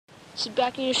sit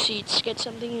back in your seats, get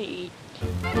something to eat,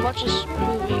 and watch this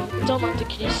movie. Don't let the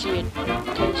kiddies see it,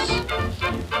 because,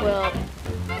 well,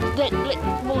 we'll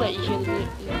let you hear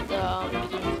the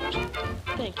beginning first.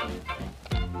 Thank you.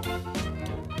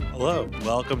 Hello,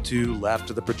 welcome to Left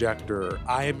of the Projector.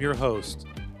 I am your host,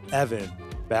 Evan,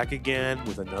 back again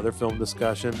with another film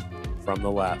discussion from the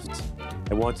left.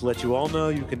 I want to let you all know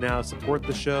you can now support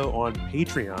the show on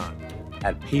Patreon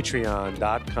at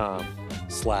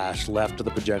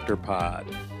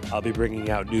patreon.com/leftoftheprojectorpod. I'll be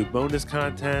bringing out new bonus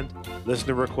content,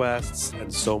 listener requests,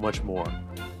 and so much more.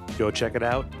 Go check it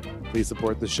out. Please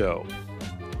support the show.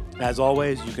 As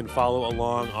always, you can follow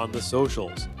along on the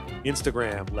socials.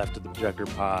 Instagram, Left of the Projector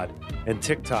Pod, and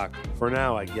TikTok, for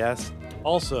now, I guess,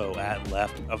 also at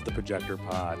Left of the Projector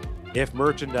Pod. If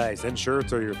merchandise and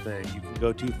shirts are your thing, you can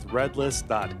go to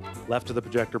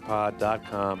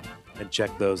threadless.leftoftheprojectorpod.com and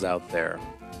check those out there.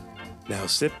 Now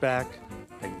sit back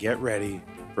and get ready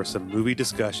for some movie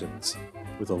discussions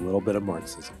with a little bit of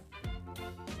Marxism.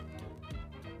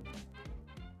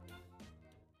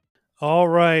 All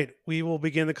right, we will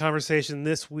begin the conversation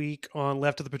this week on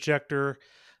Left of the Projector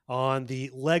on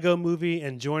the Lego Movie,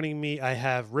 and joining me, I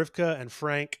have Rivka and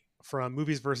Frank from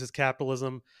Movies versus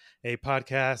Capitalism, a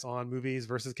podcast on movies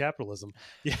versus capitalism.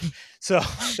 Yeah, so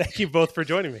thank you both for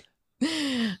joining me.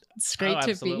 It's great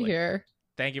to be here.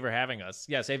 Thank you for having us.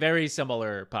 Yes, a very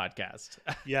similar podcast.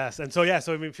 Yes, and so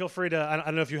I mean, feel free to. I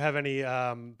don't know if you have any.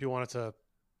 If you wanted to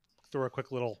throw a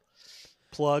quick little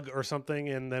plug or something,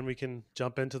 and then we can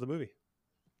jump into the movie.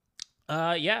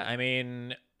 Yeah, I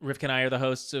mean, Rivka and I are the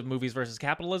hosts of Movies versus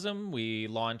Capitalism. We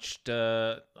launched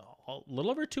a little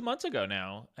over 2 months ago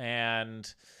now,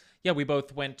 and yeah, we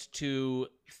both went to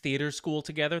theater school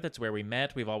together. That's where we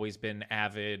met. We've always been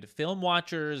avid film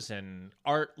watchers and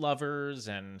art lovers,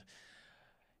 and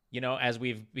you know, as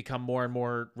we've become more and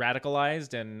more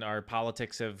radicalized and our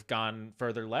politics have gone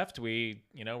further left, we're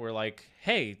like,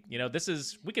 hey,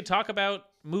 we could talk about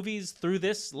movies through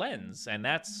this lens, and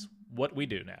that's what we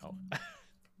do now.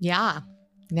 Yeah,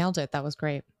 nailed it. That was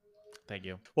great. Thank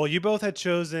you. Well, you both had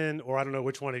chosen, or I don't know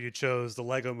which one of you chose, the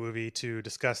Lego Movie to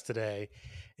discuss today,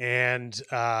 and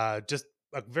just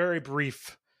a very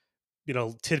brief,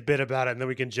 tidbit about it, and then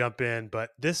we can jump in.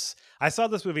 But I saw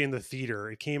this movie in the theater.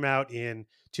 It came out in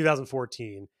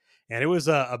 2014, and it was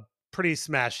a pretty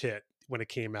smash hit when it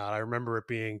came out. I remember it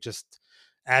being just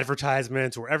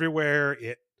advertisements were everywhere.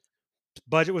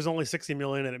 Budget was only 60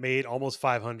 million and it made almost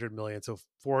 500 million, so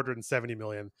 470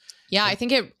 million. Yeah, I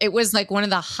think it was like one of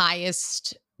the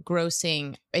highest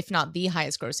grossing, if not the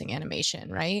highest grossing animation,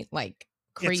 right? Like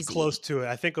crazy. It's close to it.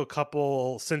 I think a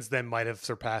couple since then might have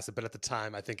surpassed it, but at the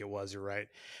time I think it was. You're right.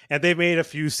 And they made a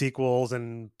few sequels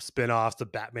and spin-offs, the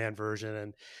Batman version,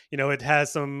 and it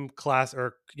has some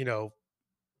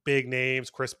big names: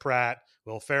 Chris Pratt,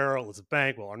 Will Ferrell, Elizabeth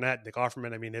Banks, Will Arnett, Nick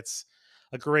Offerman. I mean, it's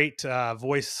a great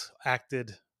voice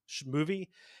acted movie.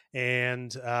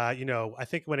 And, I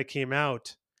think when it came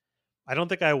out, I don't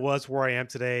think I was where I am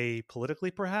today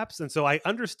politically, perhaps. And so I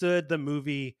understood the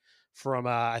movie from,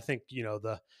 I think,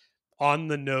 the on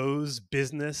the nose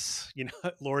business,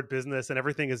 Lord business, and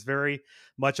everything is very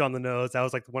much on the nose. That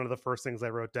was like one of the first things I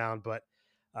wrote down. But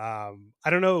I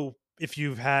don't know if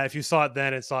you saw it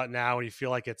then and saw it now and you feel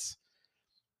like it's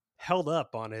held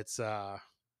up on its,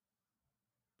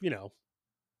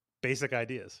 basic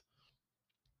ideas.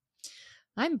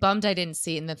 I'm bummed I didn't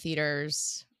see it in the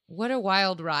theaters. What a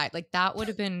wild ride. Like, that would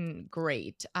have been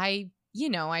great. I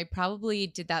probably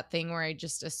did that thing where I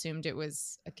just assumed it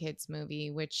was a kid's movie,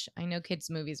 which I know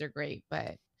kids' movies are great,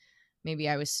 but maybe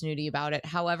I was snooty about it.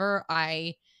 However,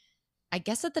 I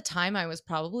guess at the time I was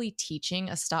probably teaching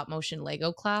a stop motion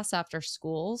Lego class after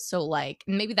school. So like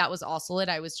maybe that was also it.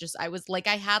 I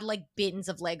had like bins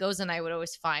of Legos and I would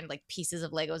always find like pieces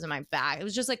of Legos in my bag. It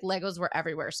was just like Legos were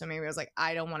everywhere. So maybe I was like,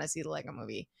 I don't want to see the Lego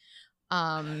movie.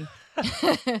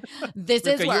 This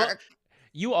Rivka, is work.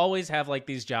 You always have like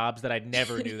these jobs that I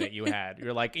never knew that you had.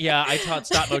 You're like, yeah, I taught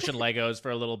stop motion Legos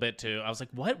for a little bit too. I was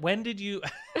like, what? When did you?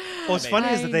 Well, what's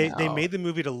funny is that they made the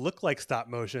movie to look like stop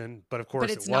motion, but of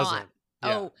course it wasn't. Not.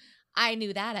 Yeah. Oh, I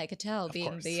knew that. I could tell Of being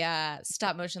course. the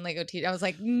stop motion Lego teacher. I was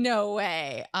like, no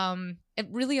way. It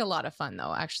really a lot of fun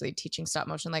though, actually teaching stop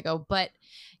motion Lego. But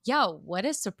yeah, what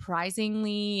a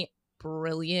surprisingly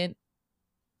brilliant,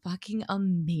 fucking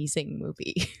amazing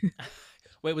movie.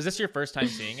 Wait, was this your first time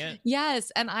seeing it?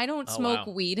 Yes, and I don't smoke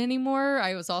wow. weed anymore.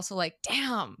 I was also like,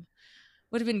 damn,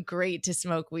 would have been great to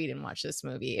smoke weed and watch this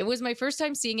movie. It was my first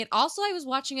time seeing it. Also, I was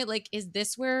watching it like, is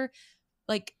this where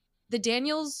like the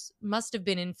Daniels must have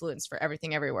been influenced for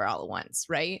Everything Everywhere All at Once,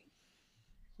 right?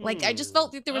 Like, I just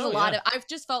felt that there was a lot yeah. of, I've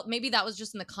just felt maybe that was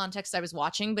just in the context I was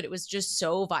watching, but it was just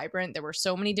so vibrant. There were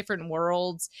so many different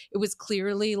worlds. It was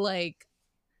clearly like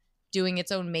doing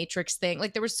its own Matrix thing.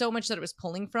 Like, there was so much that it was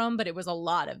pulling from, but it was a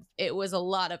lot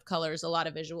of colors, a lot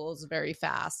of visuals, very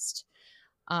fast.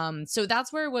 So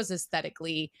that's where it was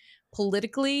aesthetically.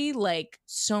 Politically, like,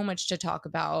 so much to talk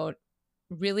about.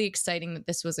 Really exciting that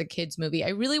this was a kids movie. I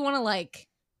really want to like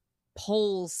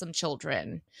poll some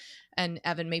children. And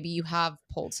Evan, maybe you have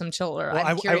polled some children. Well,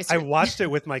 I'm curious. I watched it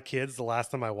with my kids the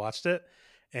last time I watched it,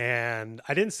 and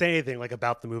I didn't say anything like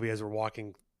about the movie as we were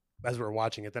watching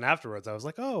it. Then afterwards, I was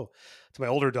like, oh, to my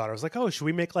older daughter, I was like, oh, should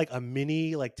we make like a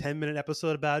mini like 10-minute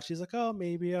episode about it? She's like, oh,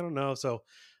 maybe, I don't know. So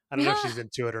I don't know if she's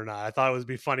into it or not. I thought it would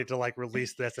be funny to like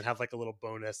release this and have like a little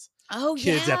bonus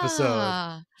kids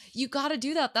episode. You got to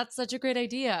do that. That's such a great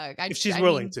idea. If she's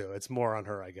willing to. It's more on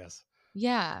her, I guess.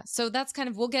 Yeah. So that's kind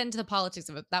of, we'll get into the politics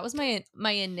of it. That was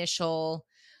my initial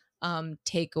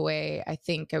takeaway. I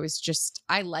think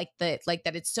I like that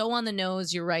it's so on the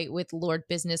nose. You're right, with Lord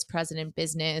Business, President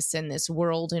Business, and this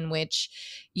world in which,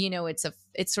 you know, it's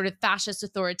sort of fascist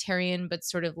authoritarian, but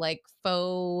sort of like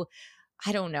faux,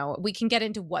 I don't know. We can get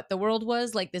into what the world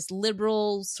was, like this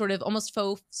liberal sort of almost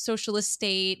faux socialist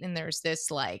state. And there's this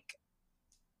like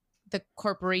the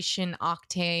corporation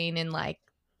Octane and like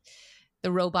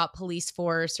the robot police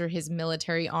force or his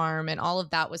military arm, and all of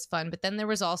that was fun. But then there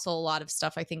was also a lot of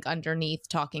stuff, I think, underneath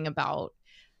talking about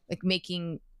like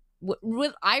making what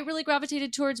I really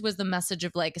gravitated towards was the message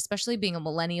of like, especially being a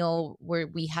millennial, where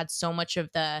we had so much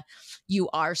of the you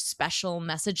are special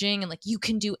messaging and like you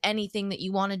can do anything that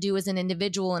you want to do as an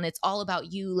individual, and it's all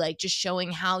about you, like just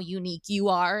showing how unique you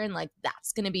are, and like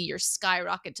that's going to be your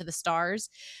skyrocket to the stars.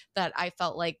 That I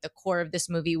felt like the core of this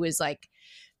movie was like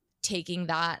taking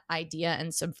that idea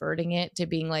and subverting it to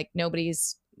being like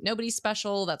nobody's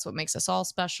special. That's what makes us all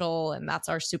special, and that's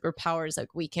our superpowers.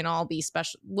 Like we can all be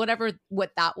special, what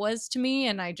that was to me.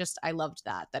 And I loved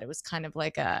that it was kind of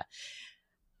like a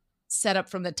setup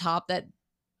from the top that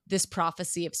this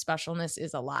prophecy of specialness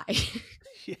is a lie.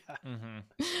 Yeah.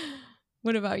 Mm-hmm.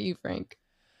 What about you, Frank?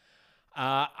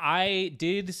 I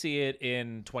did see it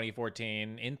in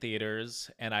 2014 in theaters,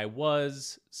 and I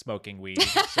was smoking weed,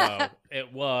 so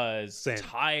it was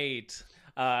tight.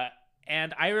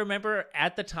 And I remember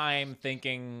at the time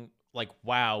thinking, like,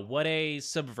 wow, what a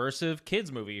subversive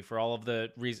kids movie for all of the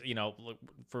reasons, you know,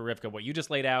 for Rivka, what you just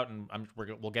laid out, and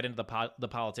we'll get into the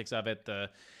politics of it.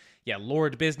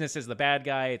 Lord Business is the bad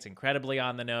guy. It's incredibly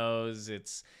on the nose.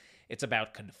 It's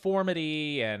about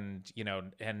conformity and, you know,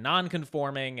 and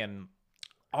non-conforming and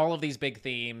all of these big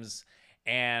themes.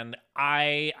 And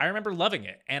I remember loving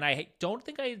it. And I don't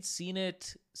think I had seen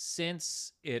it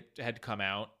since it had come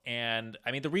out. And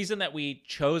I mean, the reason that we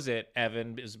chose it,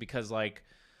 Evan, is because like,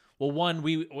 well, one,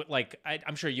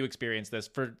 I'm sure you experienced this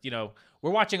for, you know,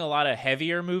 we're watching a lot of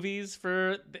heavier movies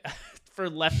for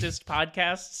leftist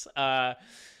podcasts.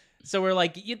 So we're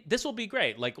like, this will be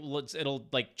great. Like, it'll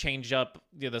like change up,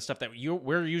 you know, the stuff that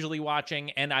we're usually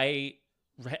watching. And I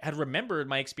had remembered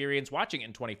my experience watching it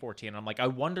in 2014. And I'm like, I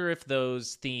wonder if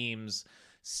those themes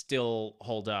still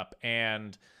hold up.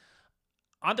 And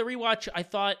on the rewatch, I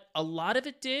thought a lot of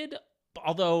it did,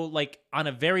 although like on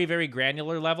a very, very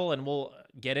granular level, and we'll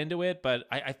get into it. But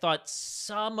I thought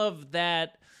some of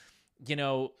that, you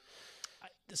know,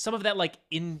 like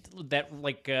in that,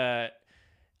 like,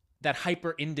 that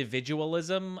hyper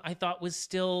individualism I thought was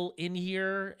still in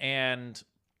here. And,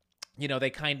 you know,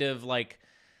 they kind of like,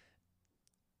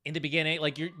 in the beginning,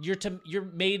 like you're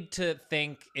made to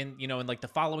think in, you know, in like the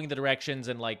following the directions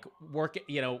and like work,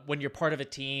 you know, when you're part of a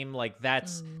team, like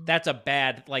that's a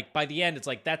bad, like by the end, it's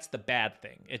like, that's the bad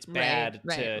thing. It's bad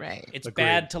it's Agreed.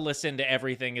 Bad to listen to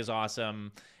everything is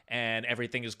awesome and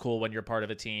everything is cool when you're part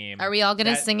of a team. Are we all going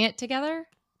to sing it together?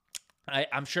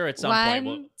 I'm sure at some point.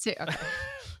 One, two, okay.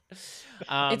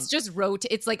 It's just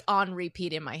it's like on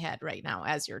repeat in my head right now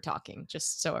as you're talking,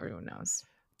 just so everyone knows.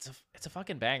 It's a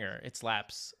fucking banger. It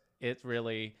slaps. It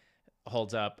really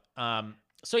holds up.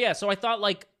 So I thought,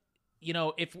 like, you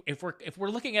know, if we're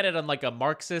looking at it on like a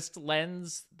Marxist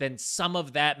lens, then some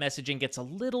of that messaging gets a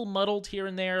little muddled here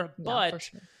and there. Yeah, but for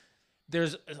sure.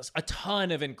 There's a ton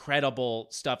of incredible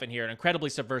stuff in here, and incredibly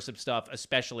subversive stuff,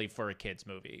 especially for a kids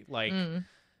movie. Like.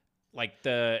 Like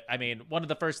one of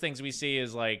the first things we see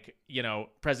is like, you know,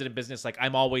 President Business, like,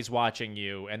 I'm always watching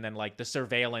you. And then like the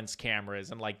surveillance cameras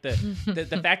and like the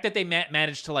fact that they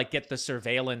managed to like get the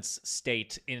surveillance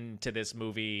state into this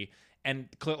movie, and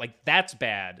like that's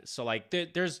bad. So like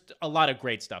there's a lot of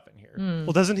great stuff in here.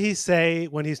 Well, doesn't he say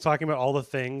when he's talking about all the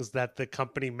things that the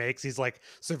company makes, he's like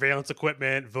surveillance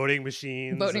equipment, voting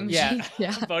machines.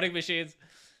 Yeah. Voting machines.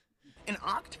 In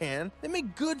Octan, they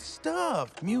make good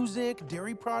stuff. Music,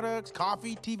 dairy products,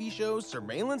 coffee, TV shows,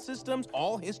 surveillance systems,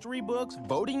 all history books,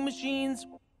 voting machines.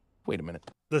 Wait a minute.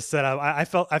 The setup, I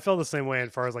felt the same way as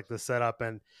far as like the setup.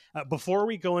 And before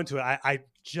we go into it, I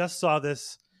just saw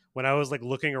this when I was like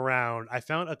looking around. I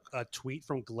found a tweet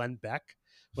from Glenn Beck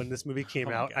when this movie came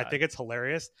Oh my out. I God. think it's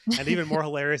hilarious. And even more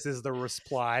hilarious is the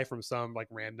reply from some like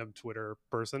random Twitter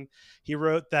person. He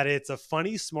wrote that it's a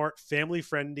funny, smart,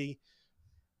 family-friendly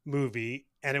movie,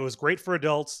 and it was great for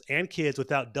adults and kids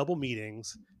without double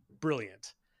meetings.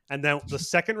 Brilliant. And then the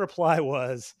second reply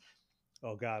was,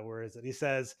 oh God, where is it? He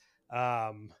says,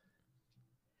 oh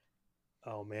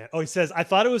man. Oh, he says, I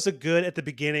thought it was a good at the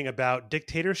beginning about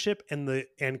dictatorship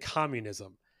and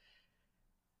communism.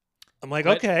 I'm like,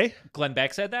 okay. Glenn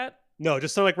Beck said that? No,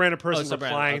 just some like random person some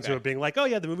random, replying to okay. it being like, oh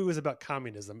yeah, the movie was about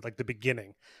communism, like the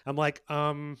beginning. I'm like,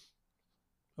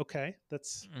 okay,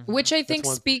 that's Which I think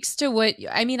one- speaks to what,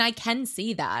 I mean, I can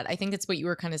see that. I think it's what you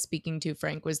were kind of speaking to,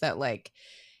 Frank, was that like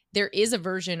there is a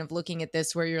version of looking at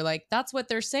this where you're like, that's what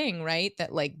they're saying, right?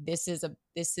 That like this is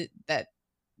that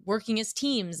working as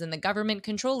teams and the government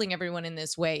controlling everyone in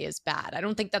this way is bad. I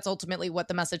don't think that's ultimately what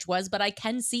the message was, but I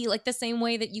can see like the same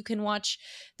way that you can watch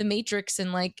The Matrix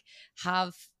and like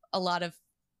have a lot of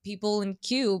people in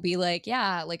Q be like,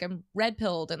 yeah, like I'm red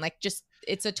pilled, and like just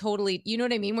it's a totally, you know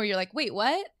what I mean, where you're like, wait,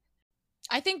 what?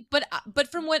 I think, but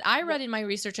from what I read in my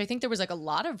research, I think there was like a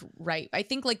lot of I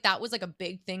think like that was like a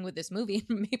big thing with this movie,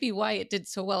 and maybe why it did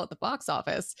so well at the box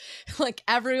office. Like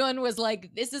everyone was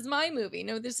like, "This is my movie."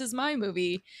 No, this is my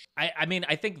movie. I mean,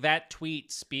 I think that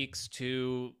tweet speaks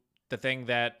to the thing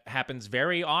that happens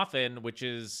very often, which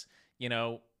is, you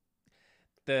know,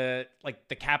 the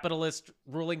capitalist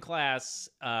ruling class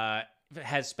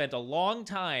has spent a long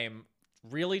time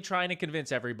really trying to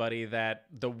convince everybody that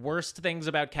the worst things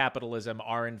about capitalism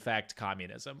are in fact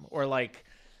communism, or like,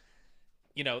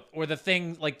 you know, or the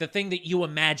thing that you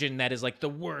imagine that is like the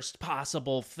worst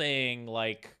possible thing.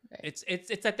 Like it's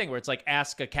that thing where it's like,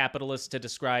 ask a capitalist to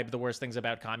describe the worst things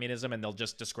about communism and they'll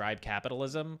just describe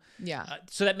capitalism. Yeah.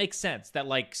 So that makes sense that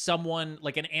like someone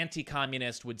like an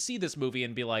anti-communist would see this movie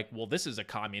and be like, well, this is a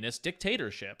communist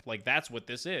dictatorship. Like that's what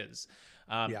this is.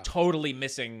 Totally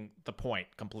missing the point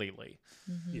completely.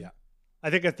 Mm-hmm. Yeah, I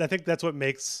think that's what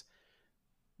makes,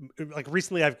 like,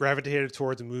 recently I've gravitated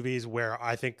towards movies where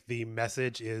I think the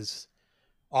message is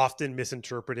often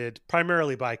misinterpreted,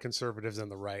 primarily by conservatives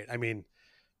and the right. I mean,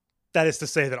 that is to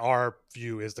say that our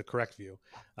view is the correct view,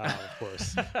 of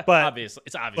course. But obviously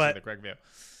the correct view.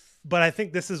 But I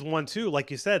think this is one too,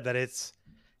 like you said, that it's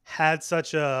had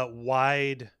such a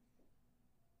wide.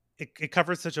 It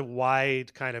covers such a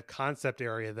wide kind of concept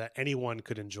area that anyone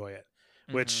could enjoy it,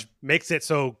 which makes it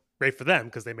so great for them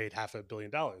because they made $500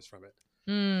 million from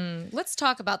it. Let's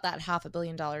talk about that $500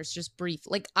 million just brief.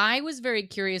 Like I was very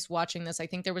curious watching this. I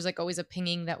think there was like always a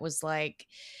pinging that was like,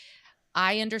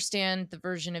 I understand the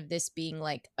version of this being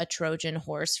like a Trojan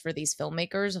horse for these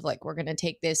filmmakers of like, we're going to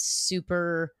take this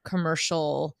super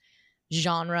commercial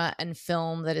genre and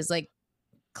film that is like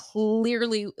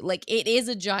clearly like it is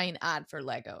a giant ad for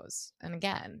Legos. And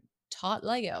again, taught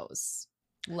Legos,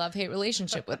 love-hate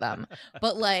relationship with them.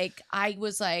 But like, I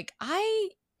was like,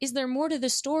 is there more to the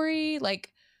story?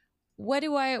 Like, what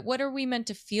are we meant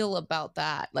to feel about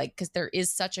that? Like, because there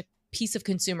is such a piece of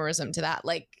consumerism to that.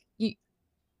 Like,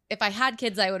 if I had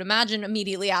kids, I would imagine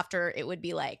immediately after it would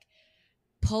be like,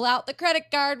 pull out the credit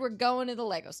card, we're going to the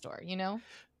Lego store, you know?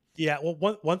 Yeah,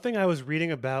 well, one thing I was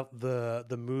reading about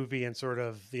the movie and sort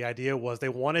of the idea was they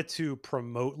wanted to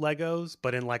promote Legos,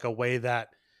 but in like a way that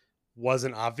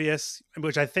wasn't obvious,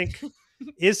 which I think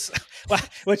is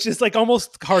like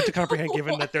almost hard to comprehend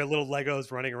given that they're little Legos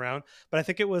running around. But I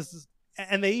think it was,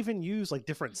 and they even use like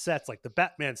different sets, like the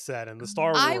Batman set and the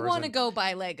Star Wars. I want to go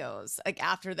buy Legos like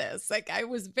after this. Like I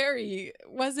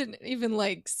wasn't even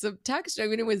like subtext. I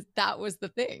mean, that was the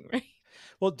thing, right?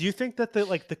 Well, do you think that the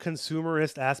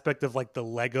consumerist aspect of like the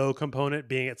Lego component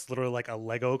being it's literally like a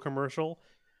Lego commercial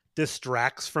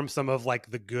distracts from some of like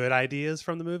the good ideas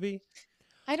from the movie?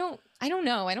 I don't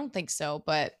know. I don't think so,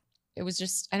 but it was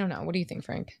just, I don't know. What do you think,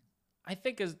 Frank? I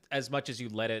think as much as you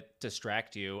let it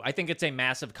distract you, I think it's a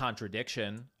massive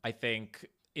contradiction. I think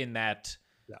in that,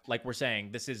 like we're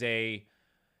saying, this is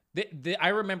I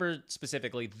remember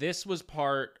specifically, this was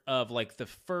part of like the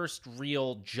first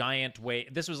real giant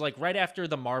wave. This was like right after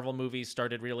the Marvel movies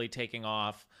started really taking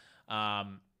off.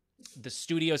 The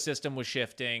studio system was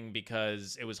shifting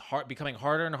because it was becoming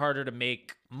harder and harder to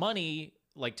make money,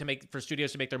 like for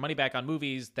studios to make their money back on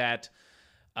movies that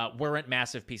weren't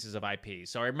massive pieces of IP.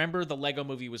 So I remember the Lego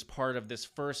movie was part of this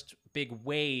first big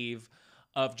wave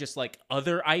of just like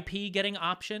other IP getting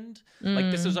optioned.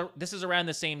 Like this is around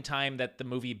the same time that the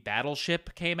movie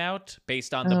Battleship came out,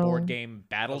 based on the board game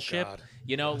Battleship. God.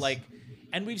 You know, Yes. like,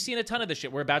 and we've seen a ton of this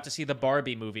shit. We're about to see the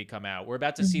Barbie movie come out. We're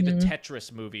about to see the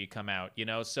Tetris movie come out. You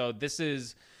know, so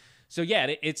yeah,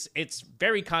 it's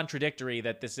very contradictory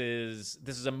that this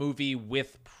is a movie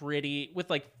with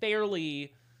like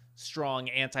fairly strong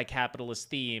anti-capitalist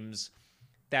themes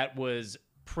that was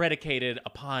predicated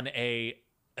upon a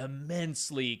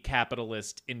immensely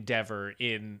capitalist endeavor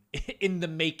in the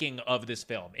making of this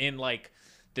film. In like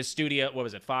the studio, what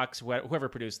was it, Fox, whoever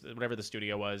produced whatever the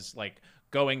studio was, like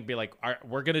going be like,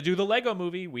 we're gonna do the Lego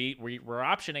movie, we're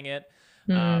optioning it.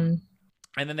 And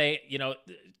then they, you know,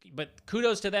 but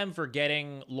kudos to them for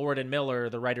getting Lord and Miller,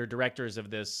 the writer directors of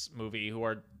this movie, who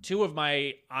are two of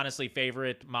my honestly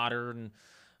favorite modern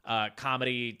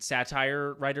comedy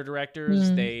satire writer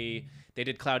directors. They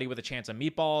did Cloudy with a Chance of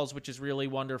Meatballs, which is really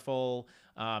wonderful.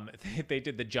 They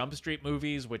did the Jump Street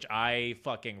movies, which I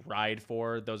fucking ride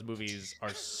for. Those movies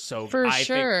are so For I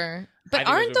sure. think But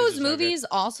aren't those those movies are so good. movies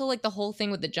also like the whole thing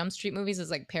with the Jump Street movies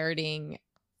is like parodying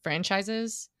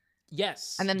franchises?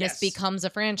 Yes. And then yes. this becomes a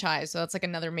franchise. So that's like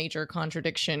another major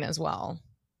contradiction as well.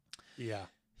 Yeah.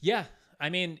 Yeah. I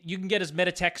mean, you can get as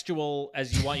metatextual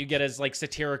as you want. You get as like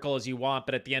satirical as you want,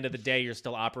 but at the end of the day, you're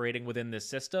still operating within this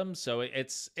system. So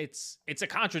it's a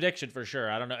contradiction for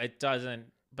sure. I don't know. It doesn't,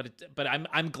 but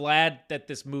I'm glad that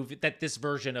this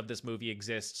version of this movie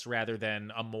exists rather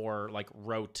than a more like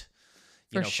rote,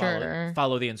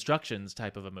 follow the instructions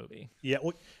type of a movie. Yeah.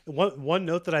 One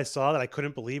note that I saw that I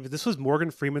couldn't believe, this was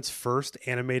Morgan Freeman's first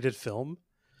animated film.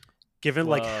 Given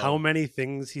like how many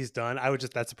things he's done,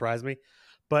 that surprised me.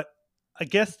 But I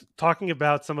guess talking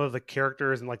about some of the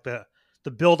characters and like the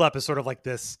build up is sort of like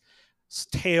this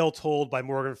tale told by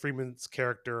Morgan Freeman's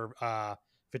character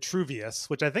Vitruvius,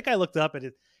 which I think I looked up,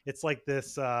 and it's like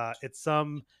this it's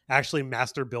some actually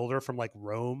master builder from like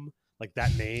Rome, like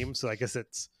that name. So I guess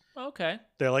it's okay.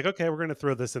 They're like, okay, we're going to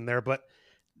throw this in there, but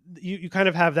you kind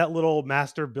of have that little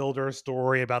master builder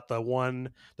story about the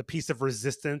piece of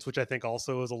resistance, which I think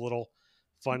also is a little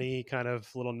funny kind of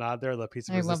little nod there. The piece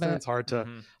of resistance, hard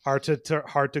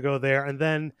to go there. And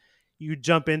then you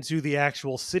jump into the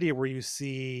actual city where you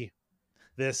see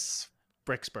this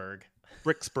Bricksburg,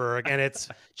 and it's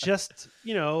just,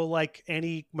 like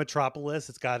any metropolis.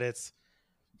 It's got its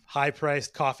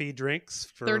high-priced coffee drinks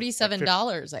for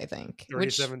 $37, I think.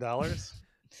 $37.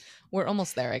 We're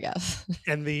almost there, I guess.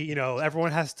 And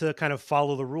everyone has to kind of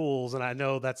follow the rules. And I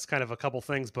know that's kind of a couple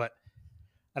things, but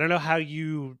I don't know how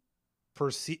you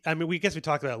perceive. I mean, we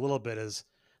talked about it a little bit as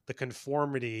the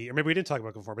conformity, or maybe we didn't talk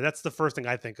about conformity. That's the first thing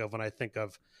I think of when I think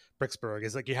of Bricksburg,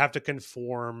 is like you have to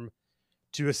conform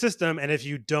to a system. And if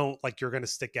you don't, like, you're going to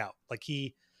stick out. Like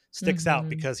he sticks out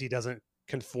because he doesn't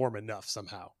conform enough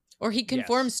somehow. Or he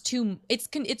conforms too.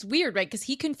 It's weird, right? Because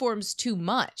he conforms too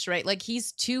much, right? Like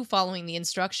he's too following the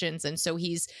instructions, and so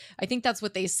I think that's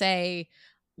what they say.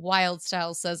 Wild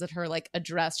Style says at her like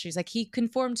address, she's like, he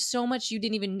conformed so much you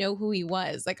didn't even know who he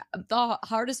was. Like the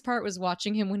hardest part was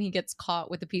watching him when he gets caught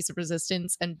with a piece of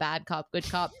resistance and bad cop, good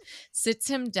cop sits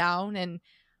him down, and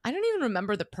I don't even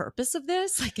remember the purpose of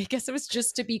this. Like, I guess it was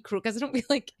just to be cruel, because I don't feel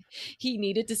like he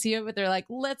needed to see it, but they're like,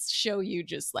 let's show you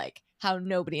just like how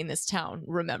nobody in this town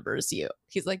remembers you.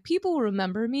 He's like, people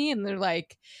remember me. And they're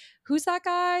like, who's that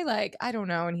guy? Like, I don't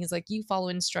know. And he's like, you follow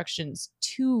instructions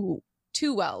too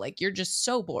well. Like, you're just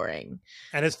so boring.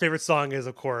 And his favorite song is,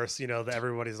 of course, the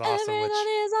Everybody's Awesome.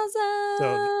 Everybody's awesome.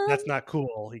 So that's not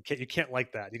cool. You can't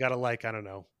like that. You got to like, I don't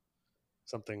know,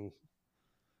 something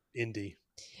indie.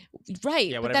 Right.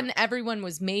 Yeah, but then everyone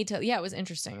was made to, it was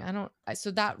interesting.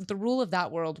 So that the rule of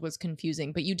that world was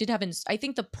confusing, but you did have, I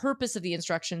think the purpose of the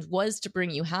instructions was to bring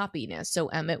you happiness. So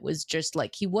Emmett was just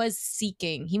like, he was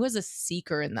a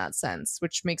seeker in that sense,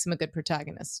 which makes him a good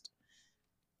protagonist.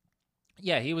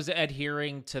 Yeah, he was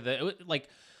adhering to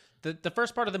the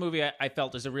first part of the movie I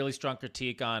felt is a really strong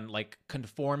critique on like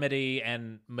conformity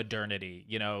and modernity,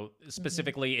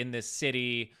 specifically in this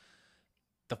city,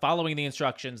 the following the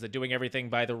instructions, the doing everything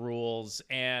by the rules.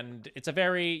 And it's a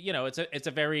very, it's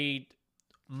a very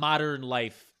modern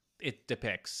life it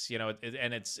depicts,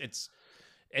 and it's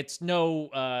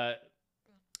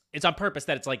on purpose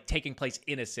that it's like taking place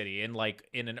in a city,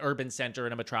 in an urban center,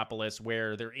 in a metropolis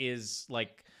where there is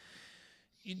like,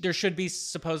 there should be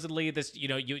supposedly this,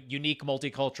 unique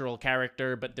multicultural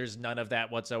character, but there's none of that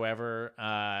whatsoever.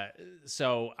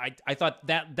 So I thought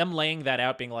that them laying that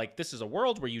out, being like, this is a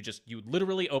world where you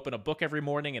literally open a book every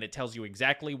morning and it tells you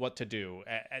exactly what to do,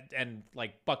 and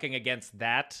like bucking against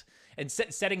that. and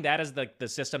setting that as the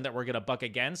system that we're gonna buck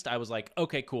against, I was like,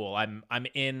 okay, cool. I'm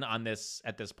in on this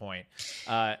at this point.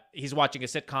 He's watching a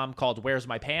sitcom called Where's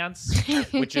My Pants,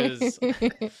 which is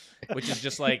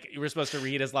just like you were supposed to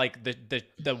read as like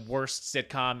the worst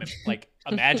sitcom like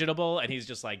imaginable, and he's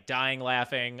just like dying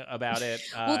laughing about it.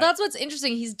 Well, that's what's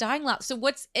interesting. He's dying laughing. So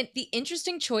what's the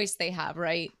interesting choice they have,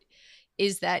 right,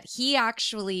 is that he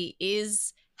actually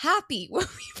is happy when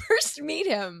we first meet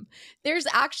him. There's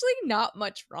actually not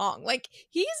much wrong. Like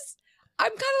I'm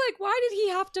kind of like, why did he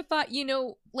have to fight? You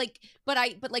know, like, but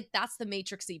like that's the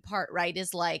Matrixy part, right?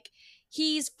 Is like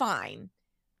he's fine,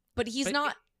 but he's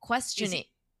not questioning.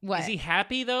 Is he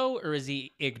happy though, or is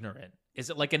he ignorant? Is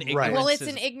it like an ignorance? Right. Well, it's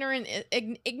an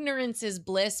ignorance is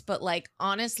bliss, but like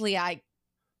honestly, I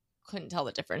couldn't tell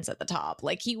the difference at the top.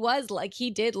 Like he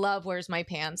did love Where's My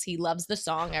Pants. He loves the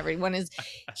song. Everyone is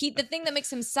the thing that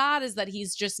makes him sad is that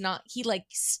he's just not, he like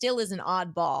still is an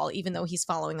oddball, even though he's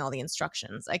following all the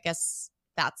instructions. I guess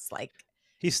that's like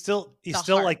he's still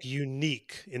heart. like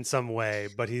unique in some way,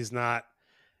 but he's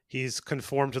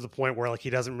conformed to the point where like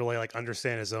he doesn't really like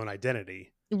understand his own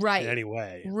identity in any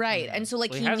way. Right. And so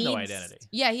like well, he has needs no identity.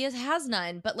 Yeah, he has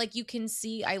none, but like you can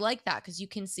see, I like that because you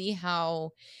can see how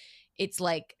it's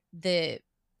like the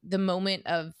moment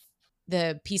of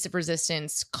the piece of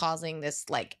resistance causing this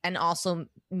like, and also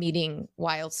meeting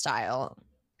Wild Style,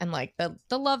 and like the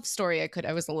love story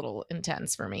I was a little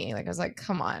intense for me. Like I was like,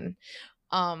 come on.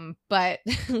 But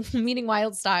meeting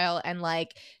Wild Style and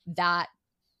like that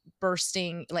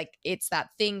bursting, like it's that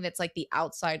thing that's like the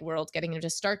outside world getting him to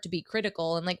start to be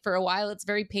critical, and like for a while it's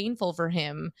very painful for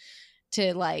him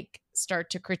to like start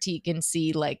to critique and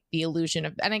see like the illusion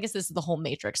of, and I guess this is the whole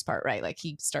Matrix part, right? Like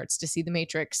he starts to see the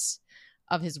Matrix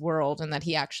of his world and that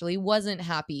he actually wasn't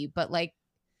happy, but like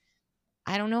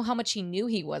I don't know how much he knew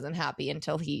he wasn't happy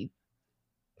until he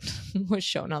was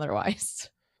shown otherwise.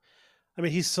 I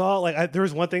mean, he saw like there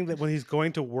was one thing that when he's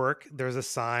going to work, there's a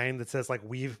sign that says like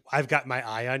I've got my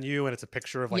eye on you, and it's a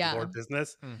picture of like Lord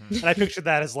Business, and I pictured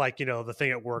that as like, you know, the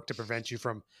thing at work to prevent you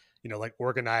from, you know, like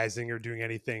organizing or doing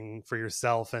anything for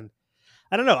yourself. And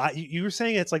I don't know, you were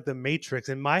saying it's like the Matrix.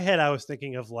 In my head, I was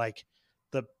thinking of like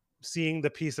seeing the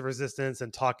piece of resistance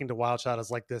and talking to Wildchild as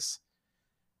like this,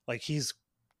 like he's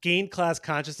gained class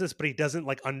consciousness, but he doesn't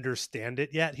like understand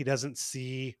it yet. He doesn't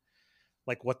see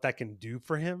like what that can do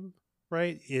for him.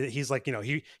 Right. He's like, you know,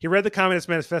 he read the Communist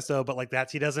Manifesto, but like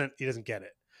he doesn't get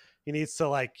it. He needs to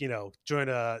like, you know, join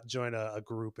a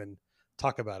group and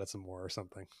talk about it some more or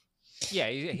something. Yeah,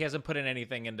 he hasn't put in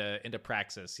anything into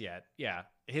praxis yet. Yeah,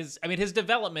 his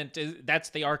development that's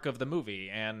the arc of the movie,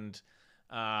 and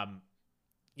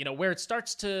you know, where it started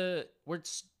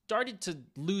to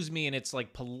lose me in its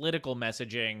like political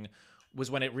messaging was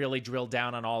when it really drilled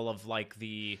down on all of like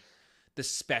the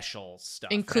special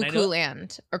stuff in Cuckoo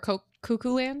Land or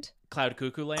Cuckoo Land, Cloud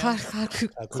Cuckoo Land,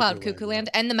 Cloud Cuckoo Land,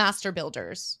 and the Master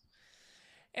Builders.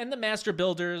 And the Master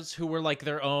Builders, who were like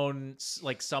their own,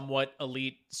 like somewhat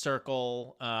elite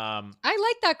circle. I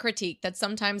like that critique that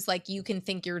sometimes like you can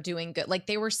think you're doing good. Like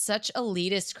they were such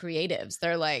elitist creatives.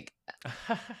 They're like,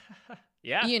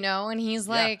 yeah, you know, and he's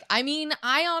like, I mean,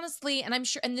 I honestly, and I'm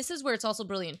sure, and this is where it's also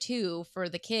brilliant too for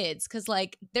the kids. Cause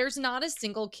like there's not a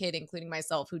single kid, including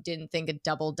myself, who didn't think a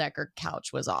double-decker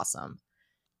couch was awesome.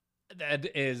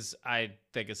 That is, I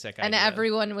think, a sick idea. And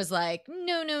everyone was like,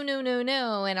 no.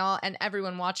 And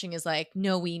everyone watching is like,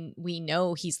 no, we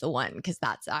know he's the one, because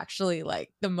that's actually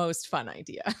like the most fun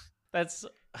idea. That's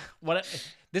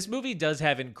this movie does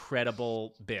have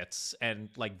incredible bits and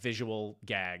like visual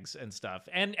gags and stuff.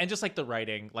 And just like the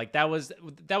writing, like that was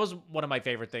one of my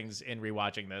favorite things in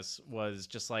rewatching this, was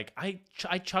just like, I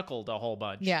chuckled a whole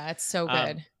bunch. Yeah, it's so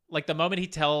good. Like the moment he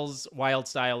tells Wild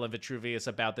Style and Vitruvius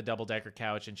about the double-decker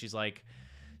couch, and she's like,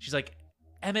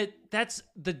 Emmett, that's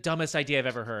the dumbest idea I've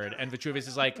ever heard. And Vitruvius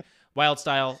is like, Wild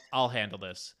Style, I'll handle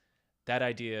this. That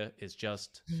idea is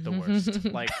just the worst.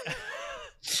 Like,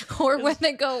 or when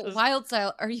they go, Wild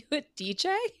Style, are you a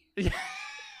DJ? Yeah.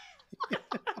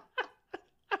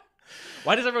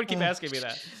 Why does everyone keep asking me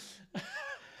that?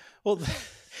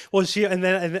 Well, she, and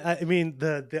then I mean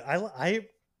I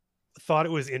thought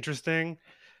it was interesting.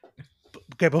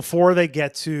 Okay, before they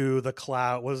get to the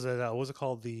cloud, what was it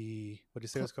called? What do you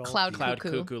say it's called? Cloud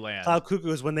Cuckoo Land. Cloud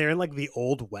Cuckoo is when they're in like the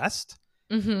Old West.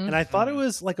 Mm-hmm. And I thought it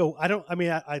was like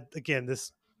I again,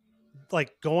 this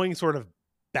like going sort of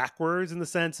backwards in the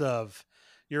sense of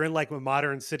you're in like a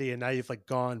modern city and now you've like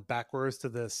gone backwards to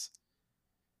this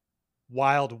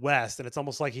Wild West, and it's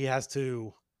almost like he has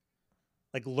to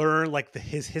like learn like the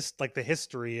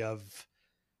history of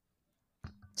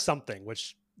something,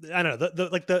 which I don't know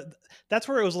the that's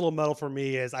where it was a little metal for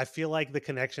me. Is I feel like the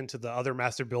connection to the other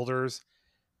master builders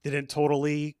didn't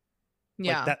totally like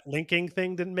Yeah. that linking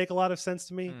thing didn't make a lot of sense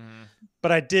to me. Mhm.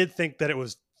 But I did think that it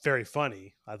was very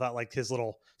funny. I thought like his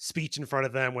little speech in front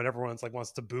of them when everyone's like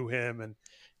wants to boo him, and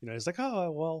he's like, oh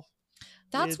well,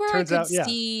 That's it where I turns could out, yeah.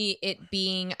 see it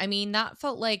being, I mean, that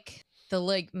felt like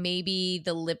maybe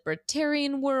the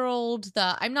libertarian world,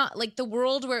 I'm not like the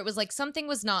world where it was like something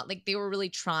was not like they were really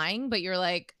trying, but you're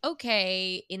like,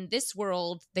 okay, in this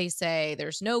world, they say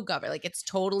there's no government, like it's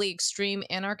totally extreme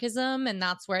anarchism. And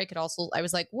that's where I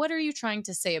was like, what are you trying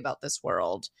to say about this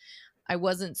world? I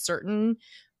wasn't certain,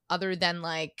 other than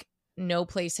like no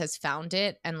place has found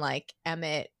it. And like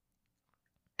Emmett's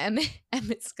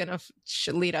gonna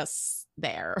lead us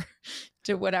there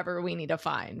to whatever we need to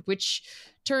find, which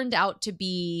turned out to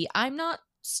be, I'm not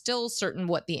still certain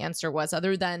what the answer was,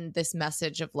 other than this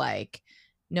message of like,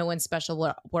 no one's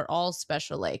special, we're all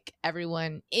special, like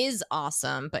everyone is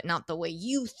awesome, but not the way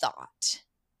you thought.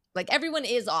 Like everyone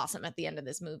is awesome at the end of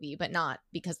this movie, but not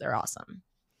because they're awesome.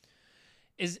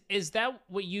 Is that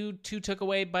what you two took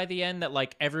away by the end, that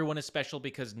like everyone is special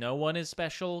because no one is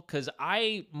special? Because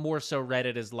I more so read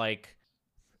it as like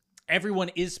everyone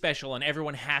is special and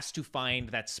everyone has to find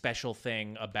that special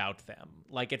thing about them.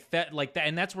 Like it felt like that,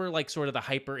 and that's where like sort of the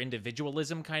hyper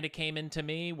individualism kind of came into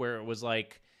me, where it was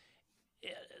like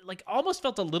almost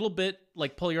felt a little bit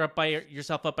like pull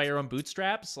yourself up by your own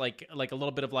bootstraps, like a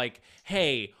little bit of like,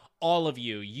 hey, all of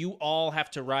you all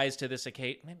have to rise to this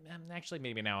occasion. Actually,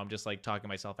 maybe now I'm just like talking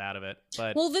myself out of it.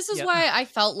 But well, this is yeah. why I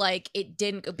felt like it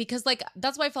didn't, because like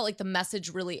that's why I felt like the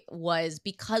message really was,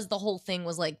 because the whole thing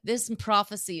was like, this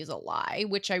prophecy is a lie,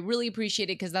 which I really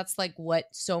appreciated, because that's like what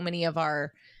so many of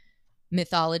our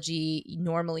mythology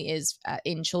normally is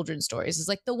in children's stories, is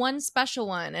like the one special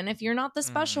one, and if you're not the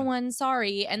special one,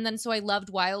 sorry. And then so I loved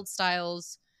Wild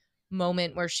Styles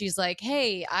moment where she's like,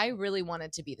 hey, I really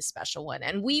wanted to be the special one,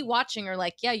 and we watching are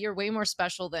like, yeah, you're way more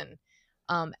special than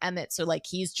Emmett, so like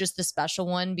he's just the special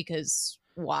one because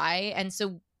why? And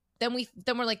so then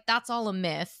we're like, that's all a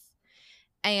myth.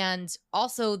 And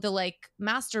also the like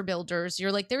master builders,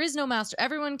 you're like, there is no master,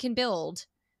 everyone can build.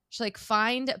 She's like,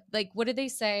 find, like, what did they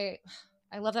say?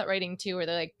 I love that writing too, where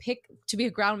they're like, pick to be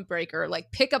a groundbreaker,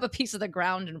 like pick up a piece of the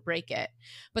ground and break it,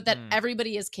 but that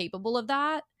everybody is capable of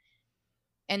that.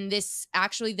 And this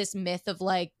myth of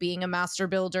like being a master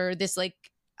builder, this like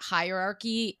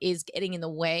hierarchy is getting in the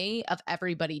way of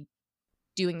everybody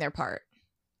doing their part.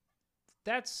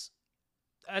 That's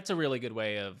a really good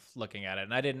way of looking at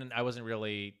it. And I wasn't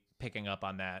really picking up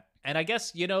on that. And I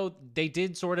guess, they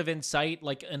did sort of incite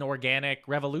like an organic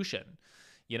revolution,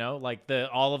 like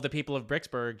all of the people of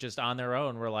Bricksburg just on their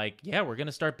own were like, yeah, we're going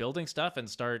to start building stuff and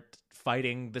start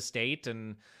fighting the state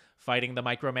and fighting the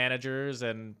micromanagers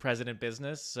and president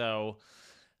business. So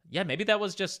yeah, maybe that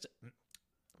was just,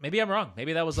 maybe I'm wrong.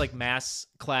 Maybe that was like mass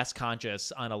class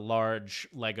conscious on a large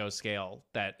Lego scale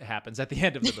that happens at the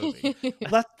end of the movie.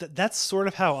 That's sort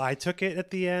of how I took it at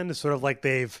the end. Sort of like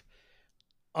they've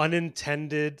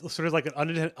sort of like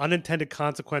an unintended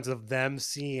consequence of them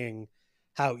seeing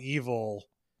how evil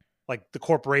like the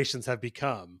corporations have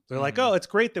become. They're like, oh, it's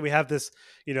great that we have this,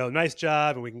 nice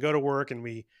job and we can go to work and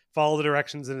we follow the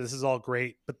directions and this is all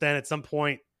great. But then at some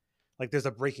point, like there's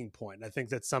a breaking point. I think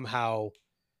that somehow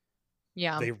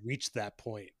they reached that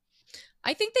point.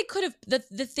 I think they could have,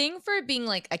 the thing for it being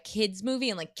like a kid's movie,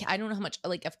 and like I don't know how much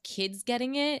like of kids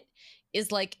getting it, is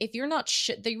like if you're not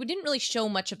they didn't really show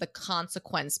much of the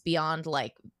consequence beyond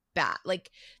like that.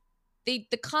 Like the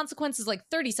consequence is like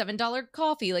 $37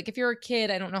 coffee. Like if you're a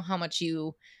kid, I don't know how much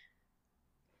you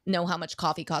know how much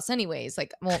coffee costs anyways.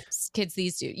 Like, well, kids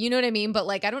these do, you know what I mean? But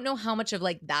like I don't know how much of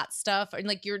like that stuff, and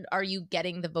like are you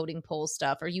getting the voting poll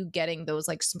stuff? Are you getting those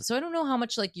like, so I don't know how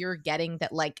much like you're getting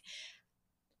that, like,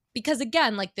 because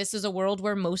again, like this is a world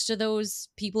where most of those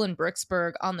people in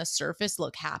Bricksburg on the surface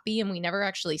look happy, and we never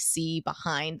actually see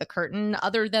behind the curtain,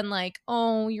 other than like,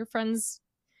 oh, your friends,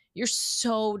 you're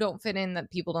so don't fit in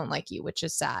that people don't like you, which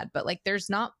is sad. But like there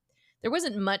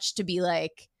wasn't much to be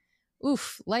like,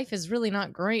 oof, life is really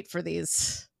not great for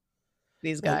these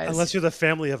guys. Unless you're the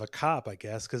family of a cop, I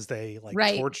guess, because they like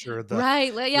torture the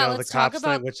let's talk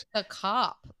about the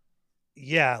cop.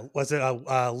 Yeah, was it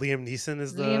Liam Neeson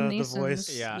is the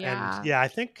voice? Yeah. And yeah, I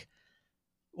think,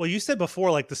 well, you said before,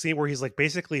 like the scene where he's like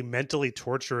basically mentally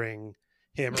torturing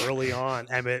him early on,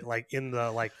 Emmett, like in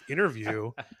the like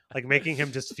interview, like making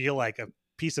him just feel like a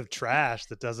piece of trash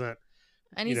that doesn't.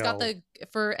 And he's got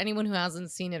for anyone who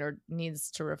hasn't seen it or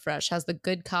needs to refresh, has the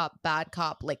good cop, bad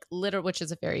cop, like which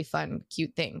is a very fun,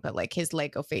 cute thing, but like his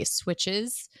Lego face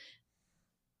switches.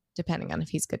 depending on if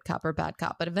he's good cop or bad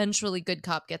cop. But eventually, good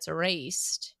cop gets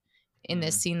erased in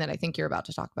this scene that I think you're about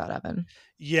to talk about, Evan.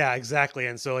 Yeah, exactly.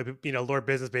 And so, like, you know, Lord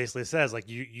Business basically says, like,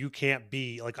 you can't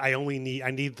be like, I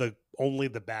need only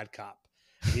the bad cop.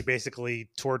 And he basically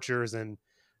tortures and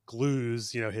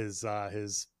glues, you know, his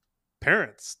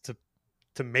parents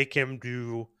to make him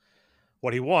do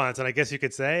what he wants. And I guess you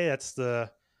could say that's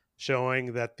the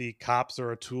showing that the cops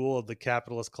are a tool of the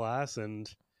capitalist class,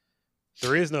 and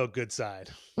there is no good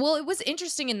side. Well, it was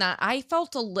interesting in that I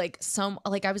felt I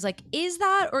was like, is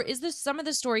that, or is this some of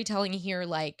the storytelling here,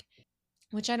 like,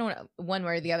 which I don't know one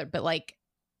way or the other, but like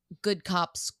good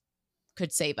cops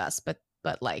could save us, but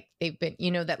like they've been, you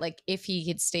know, that like if he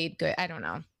had stayed good, I don't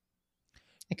know.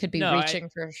 I could be reaching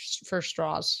for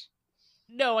straws.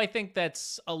 No, I think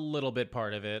that's a little bit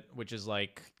part of it, which is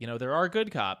like, you know, there are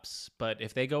good cops, but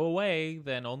if they go away,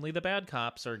 then only the bad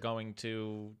cops are going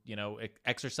to, you know,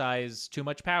 exercise too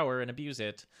much power and abuse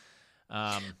it.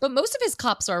 But most of his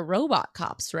cops are robot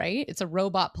cops, right? It's a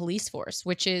robot police force,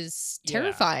 which is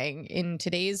terrifying in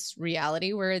today's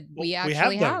reality where we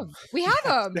actually have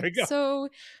them. There you go. So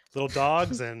Little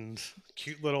dogs and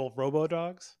cute little robo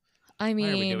dogs. I mean,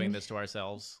 why are we doing this to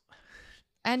ourselves?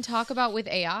 And talk about with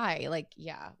AI, like,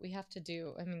 yeah, we have to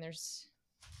do. I mean, there's.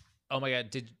 Oh my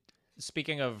God!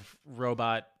 Speaking of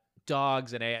robot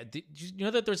dogs and AI, did you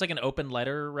know that there's like an open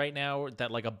letter right now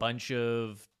that like a bunch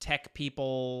of tech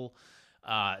people,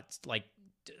 like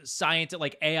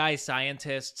like AI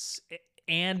scientists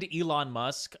and Elon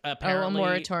Musk apparently a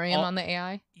moratorium on the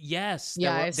AI. Yes,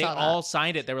 yeah, they all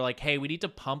signed it. They were like, "Hey, we need to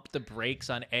pump the brakes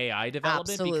on AI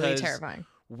development because terrifying.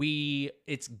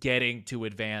 It's getting too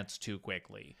advanced too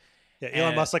quickly." Yeah,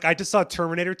 Elon Musk, like, I just saw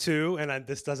Terminator 2, and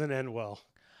this doesn't end well.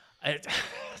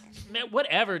 Man,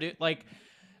 whatever, dude. Like,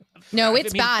 no,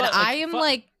 it's bad. I am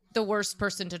like the worst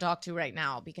person to talk to right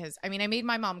now because I mean, I made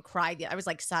my mom cry. I was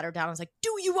like, sat her down. I was like,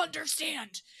 "Do you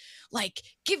understand? Like,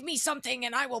 give me something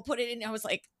and I will put it in." I was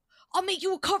like, "I'll make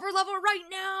you a cover level right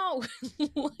now."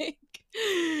 Like,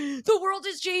 the world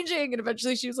is changing. And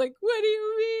eventually she was like, "What do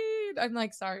you mean?" I'm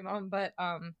like, "Sorry, Mom." But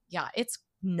yeah, it's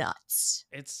nuts.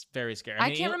 It's very scary.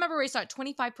 I can't remember where I saw it.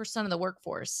 25% of the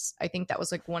workforce. I think that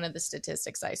was like one of the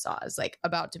statistics I saw is like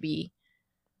about to be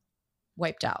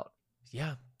wiped out.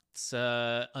 Yeah. It's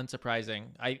unsurprising.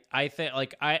 I think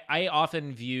like I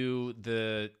often view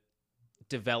the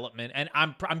development, and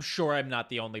I'm sure I'm not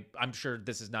the only, I'm sure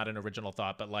this is not an original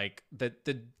thought, but like the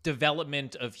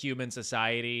development of human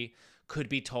society could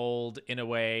be told in a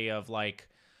way of like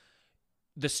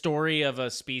the story of a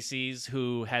species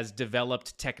who has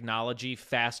developed technology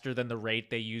faster than the rate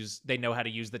they know how to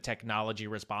use the technology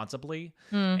responsibly.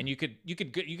 And you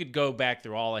could go back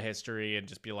through all of history and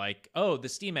just be like, oh, the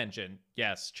steam engine,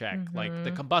 yes, check. Like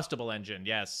the combustible engine,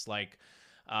 yes. Like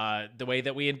the way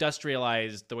that we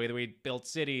industrialized, the way that we built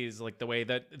cities, like the way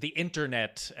that the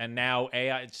internet, and now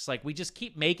AI. It's just like we just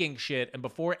keep making shit, and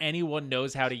before anyone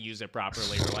knows how to use it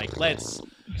properly, we're like, let's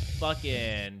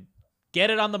fucking get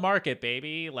it on the market,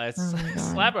 baby. Let's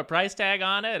slap a price tag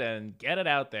on it and get it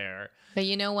out there. But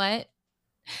you know what?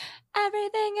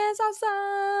 Everything is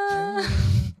awesome.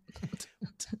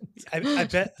 I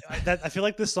bet I feel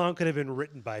like this song could have been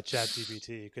written by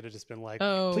ChatGPT. It could have just been like,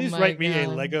 Oh please my write me a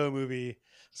God. Lego movie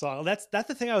song. That's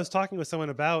the thing I was talking with someone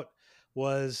about,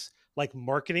 was like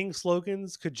marketing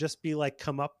slogans could just be like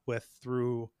come up with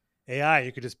through AI.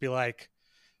 You could just be like,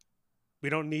 we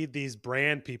don't need these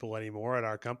brand people anymore at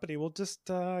our company. We'll just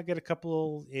get a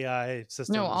couple AI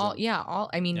systems. No,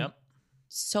 I mean, Yep.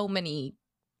 so many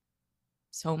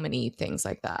things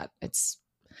like that.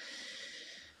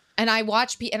 And I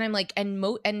watch and I'm like,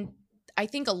 and I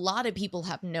think a lot of people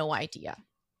have no idea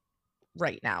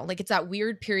right now. Like, it's that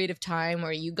weird period of time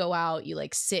where you go out, you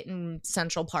like sit in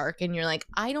Central Park and you're like,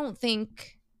 I don't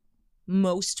think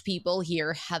most people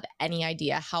here have any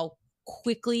idea how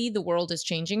quickly the world is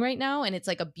changing right now. And it's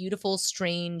like a beautiful,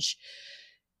 strange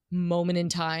moment in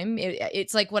time.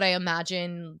 It's like what I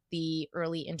imagine the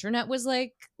early internet was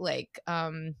like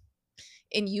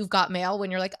in You've Got Mail, when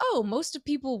you're like, oh, most of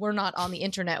people were not on the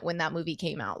internet when that movie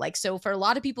came out. Like, so for a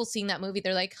lot of people seeing that movie,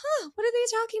 they're like, huh, what are they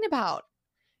talking about?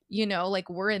 You know, like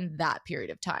we're in that period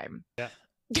of time. Yeah.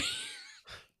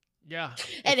 Yeah.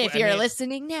 And if you're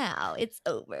listening now, it's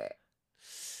over.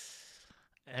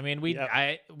 I mean,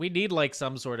 we need like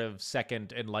some sort of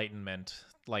second enlightenment,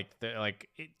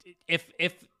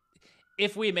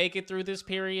 if we make it through this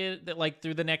period, that like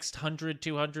through the next 100,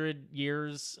 200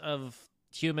 years of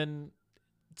human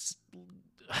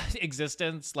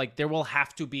existence, like there will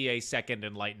have to be a second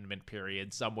enlightenment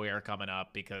period somewhere coming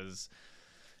up, because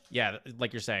yeah,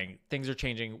 like you're saying, things are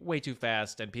changing way too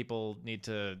fast and people need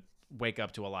to wake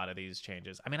up to a lot of these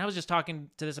changes. I mean, I was just talking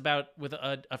to this about with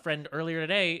a friend earlier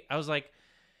today. I was like,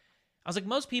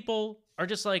 most people are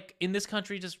just like in this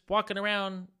country, just walking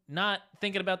around, not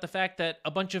thinking about the fact that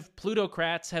a bunch of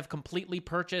plutocrats have completely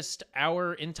purchased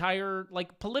our entire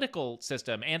like political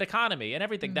system and economy and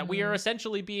everything, that we are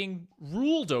essentially being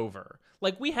ruled over.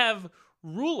 Like, we have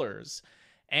rulers,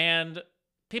 and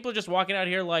people are just walking out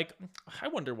here like, I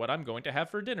wonder what I'm going to have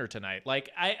for dinner tonight. Like,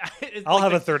 I'll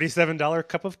like have a $37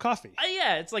 cup of coffee.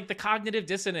 yeah, it's like the cognitive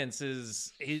dissonance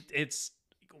it's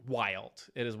wild.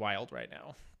 It is wild right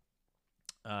now.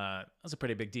 That was a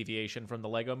pretty big deviation from the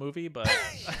Lego movie, but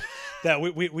That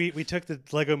we took the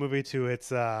Lego movie to its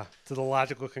to the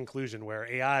logical conclusion where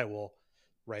AI will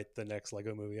write the next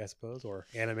Lego movie, I suppose, or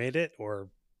animate it, or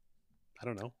I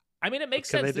don't know. I mean, it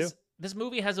makes What can sense. they do? This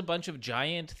movie has a bunch of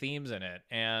giant themes in it,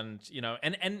 and you know,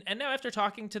 and now after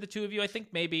talking to the two of you, I think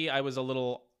maybe I was a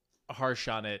little harsh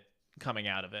on it coming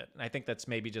out of it, and I think that's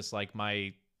maybe just like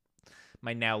my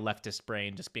now leftist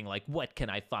brain just being like, what can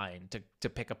I find to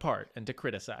pick apart and to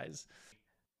criticize?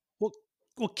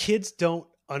 Well, kids don't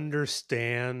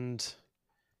understand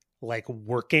like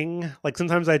working. Like,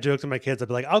 sometimes I joke to my kids, I'd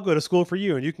be like, I'll go to school for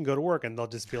you and you can go to work, and they'll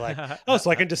just be like, oh,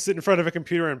 so I can just sit in front of a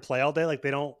computer and play all day. Like,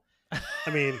 they don't. I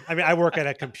mean, I work at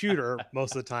a computer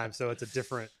most of the time, so it's a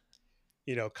different,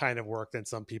 kind of work than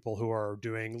some people who are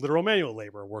doing literal manual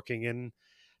labor, working in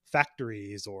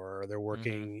factories, or they're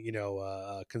working,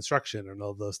 construction and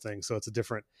all those things. So it's a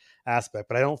different aspect.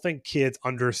 But I don't think kids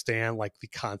understand like the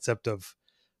concept of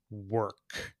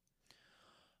work.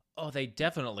 Oh, they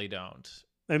definitely don't.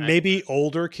 And maybe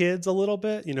older kids a little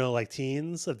bit, like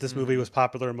teens. If this movie was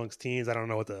popular amongst teens, I don't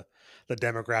know what the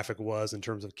demographic was in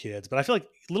terms of kids, but I feel like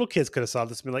little kids could have saw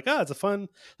this and been like, oh, it's a fun,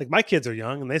 like, my kids are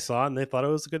young and they saw it and they thought it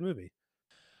was a good movie.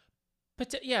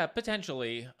 Yeah,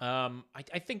 potentially. I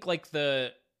think like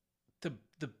the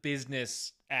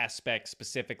business aspect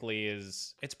specifically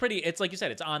it's like you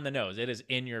said, it's on the nose. It is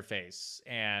in your face.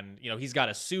 And, he's got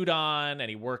a suit on and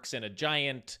he works in a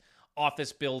giant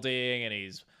office building, and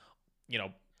he's,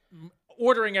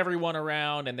 ordering everyone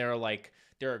around, and there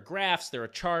are graphs, there are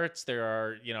charts, there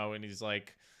are, and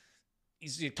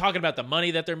he's talking about the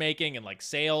money that they're making and like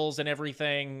sales and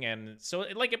everything. And so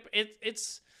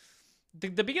it's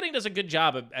the beginning does a good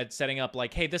job at setting up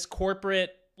like, hey, this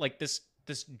corporate, like this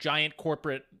giant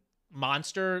corporate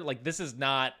monster, like, this is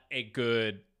not a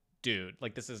good dude.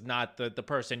 Like, this is not the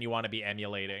person you want to be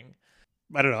emulating.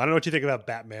 I don't know what you think about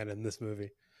Batman in this movie.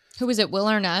 Who was it? Will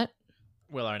Arnett?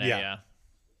 Will Arnett, Yeah. yeah.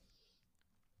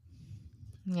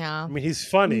 Yeah. I mean, he's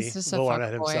funny. He's just a Will fuck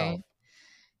Arnett boy. himself.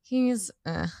 He's,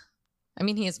 I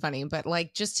mean, he is funny, but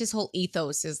like just his whole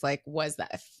ethos is like,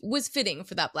 was fitting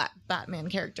for that Black Batman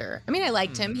character. I mean, I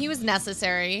liked him. He was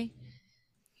necessary.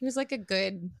 He was like a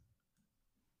good.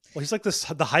 Well, he's like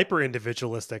the hyper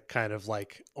individualistic kind of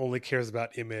like only cares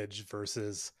about image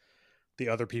versus the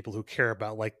other people who care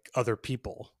about like other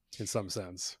people in some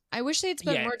sense. I wish they'd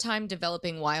spent Yeah. more time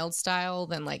developing Wild Style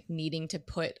than like needing to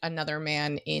put another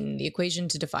man in the equation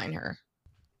to define her.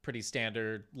 Pretty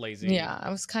standard, lazy. Yeah, I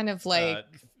was kind of like,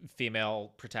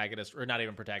 female protagonist, or not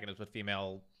even protagonist, but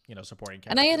female, supporting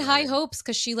character. and I had high writing. hopes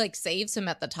because she like saves him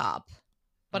at the top.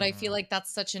 But I feel like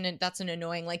that's an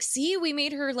annoying, like, see, we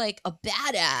made her like a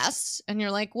badass. And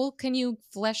you're like, well, can you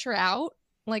flesh her out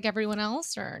like everyone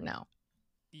else, or no?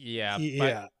 Yeah.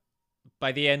 Yeah.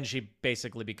 By the end, she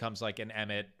basically becomes like an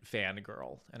Emmett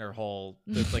fangirl, and her whole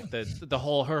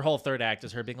her whole third act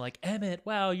is her being like, Emmett,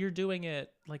 wow, you're doing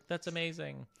it. Like, that's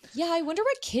amazing. Yeah, I wonder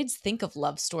what kids think of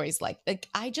love stories like. Like,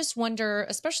 I just wonder,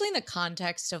 especially in the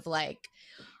context of like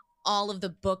all of the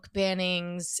book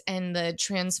bannings and the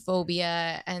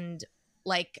transphobia and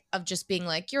like of just being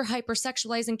like, you're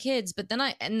hypersexualizing kids. But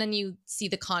then you see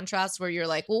the contrast where you're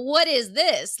like, well, what is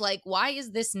this? Like, why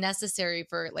is this necessary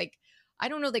for, like, I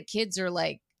don't know that kids are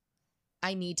like,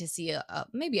 I need to see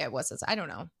maybe I was, I don't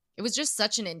know. It was just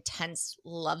such an intense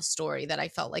love story that I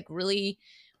felt like really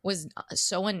was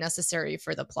so unnecessary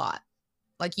for the plot.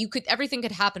 Like, everything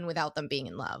could happen without them being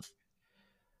in love.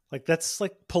 Like, that's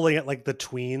like pulling at like the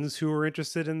tweens who were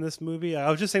interested in this movie. I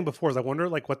was just saying before, I wonder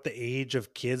like what the age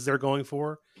of kids they're going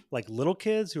for. Like little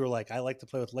kids who are like, I like to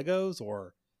play with Legos,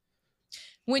 or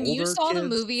when you older saw the kids?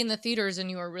 movie in the theaters and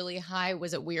you were really high,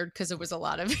 was it weird because it was a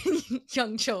lot of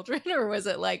young children, or was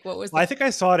it like, what was I think I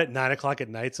saw it at 9:00 at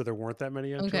night, so there weren't that many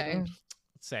young okay. children.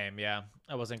 Same, yeah.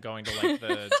 I wasn't going to like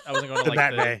I wasn't going to The like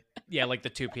matinee. like the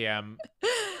 2 p.m.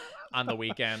 on the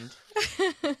weekend.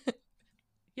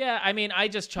 Yeah, I mean, I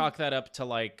just chalk that up to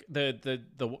like the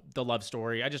love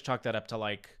story. I just chalk that up to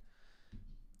like,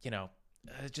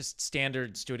 just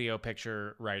standard studio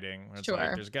picture writing. It's Sure.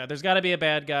 like there's got to be a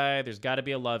bad guy. There's got to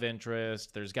be a love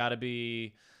interest. There's got to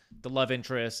be the love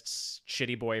interest's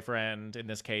shitty boyfriend. In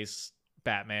this case,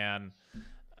 Batman.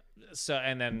 So,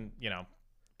 and then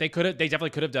they definitely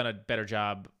could have done a better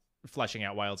job fleshing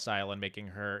out Wild Style and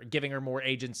giving her more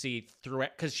agency through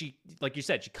it, because she, like you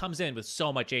said, she comes in with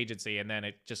so much agency, and then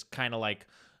it just kind of like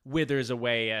withers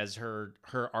away as her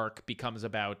arc becomes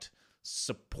about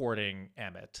supporting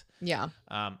Emmett. Yeah.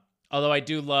 Although I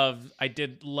did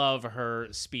love her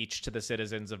speech to the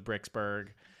citizens of Bricksburg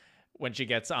when she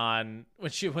gets on,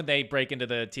 when they break into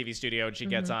the TV studio and she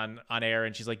gets on air,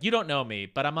 and she's like, "You don't know me,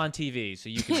 but I'm on TV, so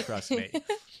you can trust me."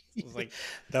 Like,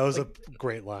 that was a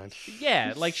great line.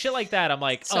 Yeah, like shit like that. I'm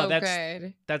like, So oh,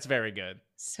 good. That's very good.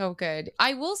 So good.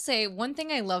 I will say one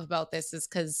thing I love about this is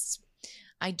because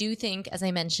I do think, as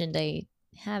I mentioned, I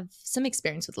have some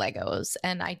experience with Legos,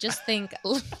 and I just think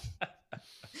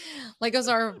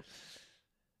Legos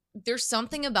there's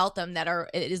something about them that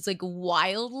it is like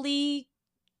wildly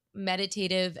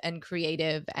meditative and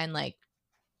creative, and like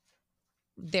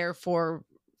therefore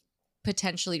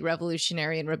potentially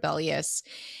revolutionary and rebellious.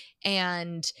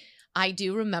 And I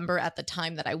do remember at the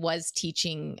time that I was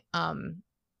teaching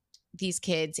these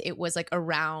kids, it was like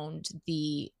around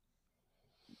the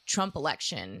Trump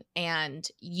election, and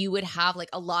you would have like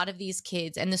a lot of these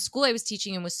kids, and the school I was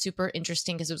teaching in was super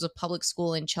interesting because it was a public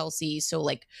school in Chelsea, so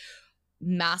like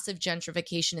massive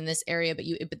gentrification in this area,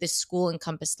 but this school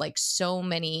encompassed like so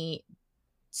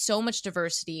much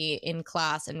diversity in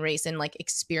class and race and like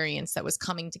experience that was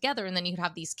coming together. And then you'd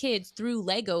have these kids through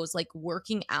Legos like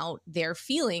working out their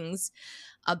feelings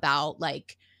about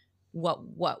like what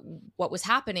was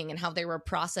happening and how they were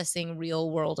processing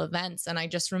real world events. And I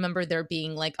just remember there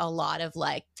being like a lot of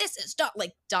like, this is not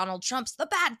like Donald Trump's the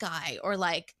bad guy, or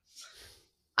like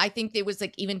I think it was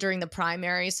like even during the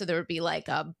primary, so there would be like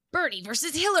a Bernie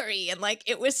versus Hillary, and like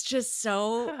it was just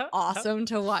so awesome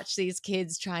to watch these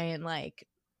kids try and like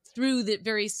through the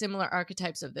very similar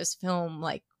archetypes of this film,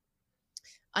 like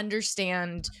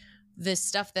understand the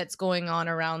stuff that's going on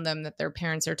around them that their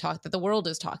parents are that the world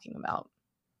is talking about.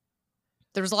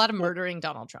 There was a lot of murdering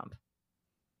Donald Trump.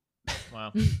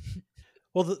 Wow.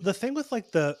 Well, the thing with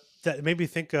like that made me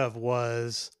think of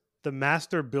was the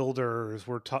master builders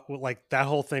were like that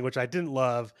whole thing, which I didn't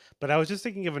love, but I was just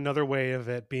thinking of another way of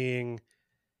it being,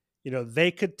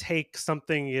 they could take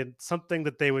something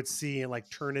that they would see and like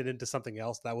turn it into something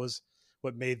else. That was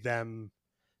what made them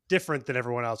different than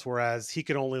everyone else. Whereas he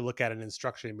could only look at an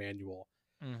instruction manual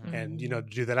and,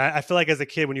 do that. I feel like as a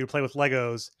kid, when you would play with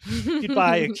Legos, you'd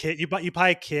buy a kit, you buy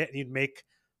a kit and you'd make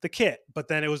the kit, but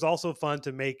then it was also fun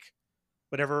to make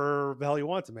whatever the hell you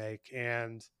want to make.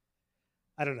 And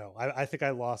I don't know. I think I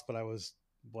lost what I was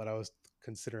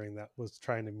considering that was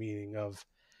trying to meaning of.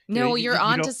 No, you're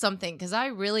onto something, because I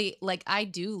really like, I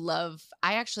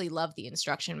actually love the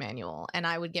instruction manual, and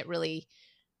I would get really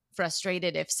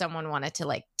frustrated if someone wanted to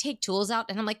like take tools out,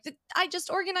 and I'm like, I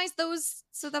just organized those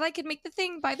so that I could make the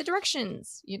thing by the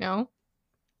directions,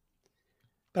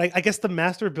 But I guess the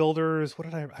master builders,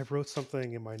 I wrote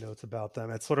something in my notes about them.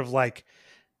 It's sort of like,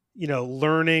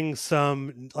 learning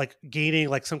gaining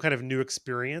like some kind of new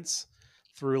experience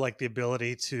through like the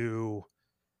ability to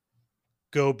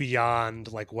go beyond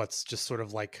like what's just sort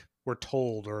of like we're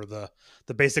told, or the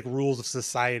basic rules of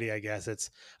society. I guess it's,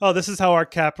 oh, this is how our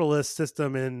capitalist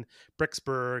system in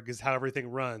Bricksburg is how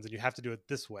everything runs, and you have to do it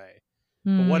this way.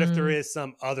 But what if there is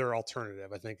some other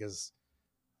alternative, I think is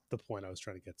the point I was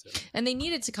trying to get to. And they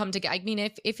needed to come together. I mean,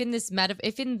 if in this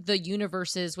if in the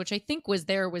universes, which I think was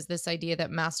this idea that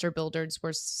master builders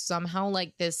were somehow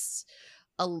like this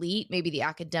elite, maybe the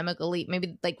academic elite,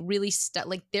 maybe like really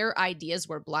like their ideas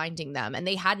were blinding them, and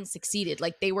they hadn't succeeded.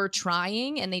 Like they were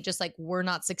trying, and they just like were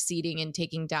not succeeding in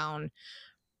taking down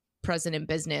President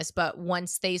Business. But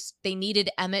once they needed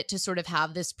Emmett to sort of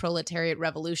have this proletariat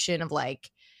revolution of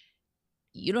like,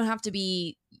 you're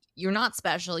not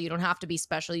special. You don't have to be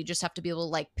special. You just have to be able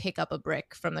to like pick up a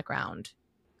brick from the ground.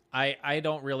 I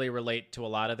don't really relate to a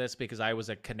lot of this because I was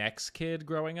a Connects kid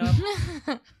growing up.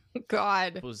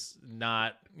 God. It was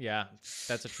not, yeah,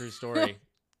 that's a true story. It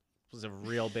was a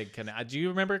real big Connect. Do you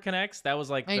remember Connects? That was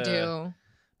like I do.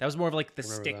 That was more of like the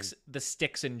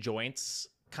sticks and joints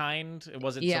kind. It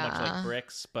wasn't so much like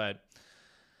bricks, but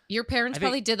your parents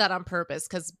probably did that on purpose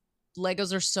because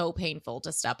Legos are so painful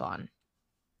to step on.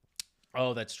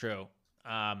 Oh, that's true.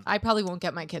 I probably won't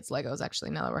get my kids Legos,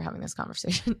 actually, now that we're having this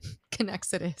conversation.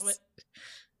 Connects it is.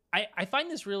 I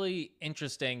find this really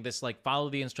interesting, this like follow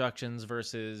the instructions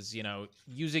versus,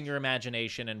 using your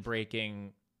imagination and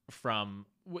breaking from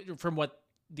what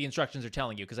the instructions are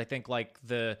telling you. Because I think like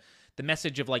the the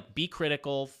message of like be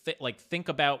critical, like think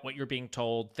about what you're being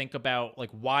told, think about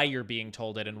like why you're being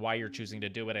told it and why you're choosing to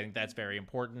do it. I think that's very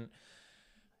important.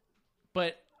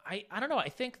 But I don't know. I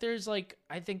think there's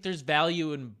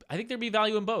value in, I think there'd be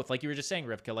value in both. Like you were just saying,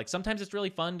 Rivka, like sometimes it's really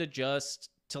fun to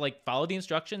like follow the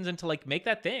instructions and to like make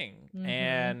that thing.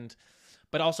 And,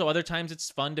 but also other times it's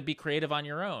fun to be creative on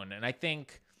your own. And I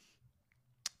think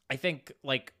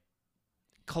like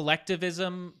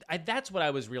collectivism, that's what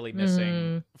I was really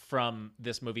missing from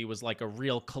this movie, was like a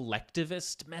real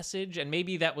collectivist message. And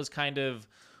maybe that was kind of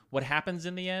what happens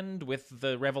in the end with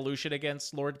the revolution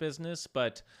against Lord Business.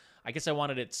 But I guess I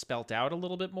wanted it spelt out a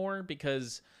little bit more,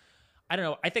 because I don't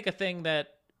know. I think a thing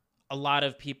that a lot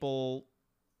of people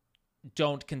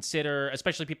don't consider,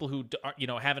 especially people who, you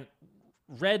know, haven't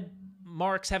read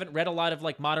Marx, haven't read a lot of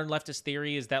like modern leftist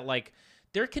theory, is that like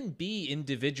there can be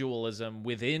individualism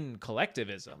within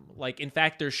collectivism. Like, in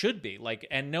fact, there should be, like,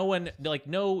 and no one, like,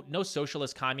 no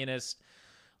socialist, communist,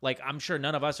 like, I'm sure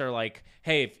none of us are like,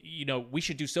 hey, if, you know, we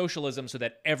should do socialism so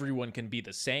that everyone can be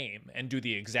the same and do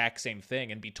the exact same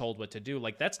thing and be told what to do.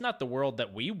 Like, that's not the world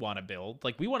that we want to build.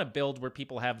 Like, we want to build where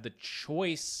people have the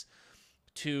choice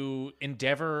to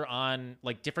endeavor on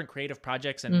like different creative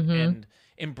projects and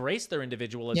embrace their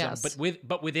individualism,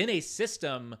 but within a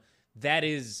system that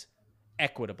is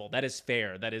equitable, that is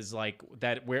fair, that is like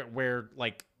that where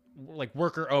like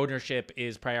worker ownership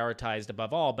is prioritized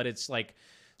above all. But it's like,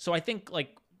 so I think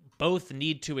like both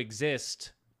need to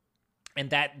exist, and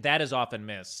that is often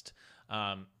missed.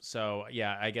 So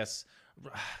yeah, I guess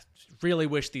really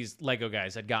wish these Lego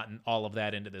guys had gotten all of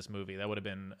that into this movie. That would have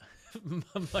been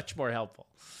much more helpful.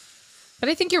 But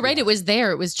I think you're right. It was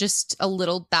there. It was just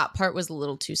that part was a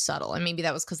little too subtle. And maybe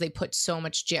that was because they put so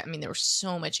much there was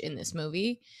so much in this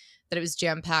movie that it was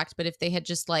jam packed. But if they had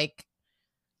just like,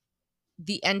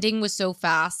 the ending was so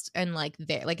fast and like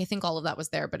I think all of that was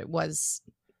there, but it was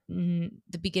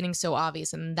the beginning so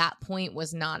obvious. And that point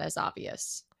was not as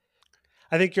obvious.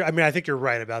 I think you're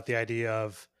right about the idea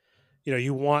of, you know,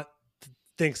 you want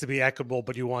things to be equitable,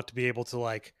 but you want to be able to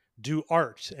like do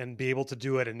art and be able to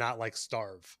do it and not like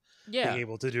starve. Yeah. Being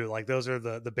able to do it. Like those are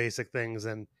the basic things.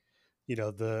 And, you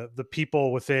know, the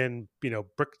people within, you know,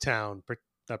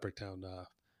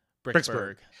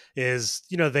 Bricksburg is,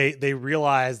 you know, they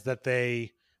realized that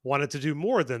they wanted to do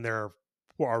more than they're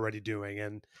already doing.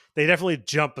 And they definitely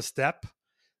jump a step.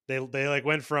 They like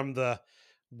went from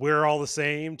we're all the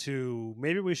same to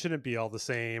maybe we shouldn't be all the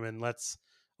same, and let's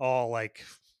all like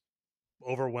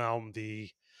overwhelm the,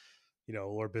 you know,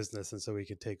 Lord Business, and so we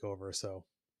could take over. So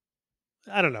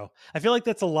I don't know. I feel like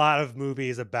that's a lot of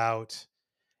movies about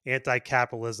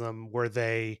anti-capitalism where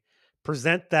they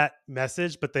present that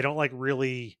message, but they don't like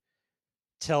really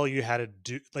tell you how to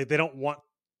do, like they don't want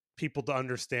people to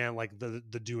understand like the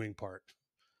doing part.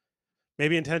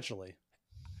 Maybe intentionally.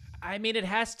 I mean, it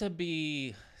has to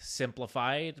be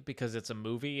simplified because it's a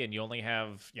movie and you only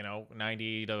have, you know,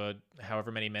 90 to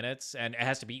however many minutes, and it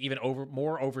has to be even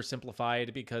more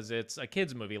oversimplified because it's a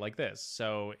kids movie like this.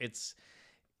 So it's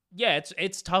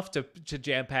tough to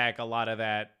jam pack a lot of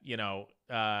that, you know,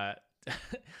 a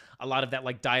lot of that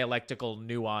like dialectical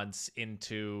nuance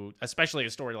into, especially a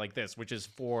story like this, which is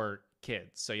for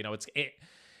kids. So, you know,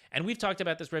 and we've talked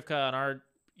about this, Rivka, on our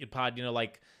pod, you know,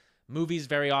 like movies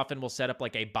very often will set up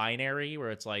like a binary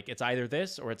where it's like, it's either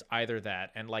this or it's either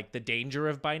that. And like the danger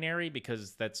of binary,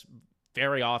 because that's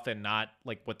very often not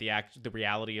like what the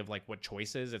reality of like what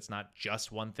choice is. It's not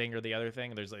just one thing or the other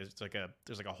thing. There's like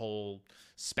a whole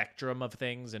spectrum of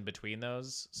things in between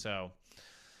those. So,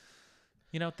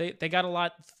 you know, they got a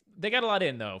lot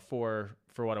in though for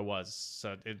what it was.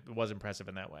 So it was impressive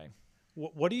in that way.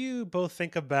 What do you both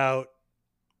think about,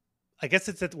 I guess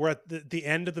we're at the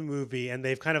end of the movie and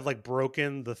they've kind of like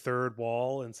broken the third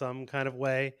wall in some kind of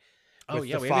way. Oh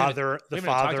yeah, we haven't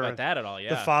talked about that at all.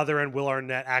 Yeah, the father and Will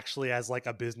Arnett actually as like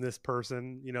a business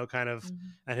person, you know, kind of,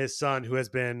 and his son who has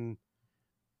been,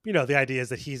 you know, the idea is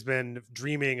that he's been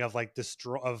dreaming of like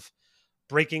of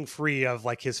breaking free of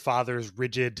like his father's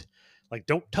rigid, like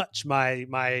don't touch my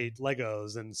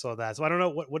Legos, and so I don't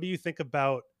know, what do you think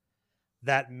about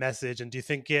that message, and do you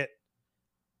think it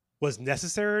was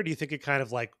necessary? Do you think it kind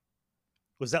of like,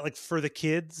 was that like for the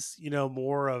kids, you know,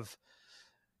 more of,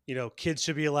 you know, kids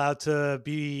should be allowed to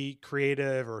be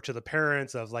creative, or to the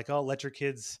parents of like, oh, let your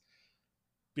kids,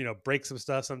 you know, break some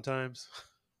stuff sometimes?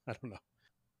 I don't know.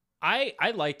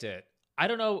 I liked it. I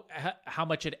don't know how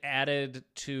much it added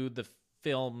to the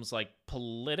film's like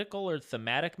political or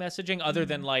thematic messaging, other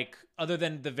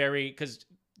than the very, because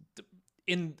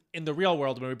in the real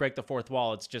world, when we break the fourth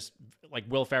wall, it's just like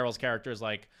Will Ferrell's character is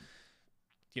like,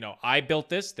 I built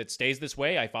this, that stays this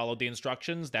way. I followed the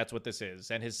instructions. That's what this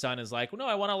is. And his son is like, well, no,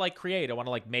 I want to like create. I want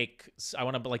to like make. I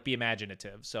want to like be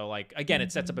imaginative. So like again,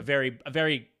 it sets up a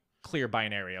very clear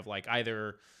binary of like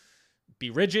either be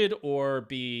rigid or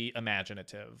be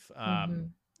imaginative.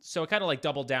 So it kind of like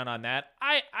doubled down on that.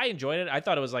 I enjoyed it. I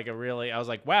thought it was like I was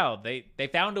like, wow, they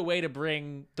found a way to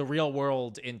bring the real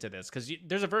world into this, because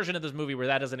there's a version of this movie where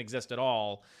that doesn't exist at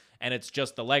all, and it's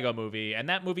just the Lego movie, and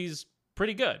that movie's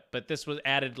pretty good. But this was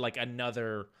added like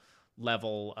another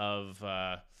level of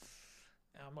I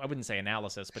wouldn't say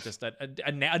analysis, but just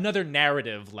another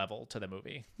narrative level to the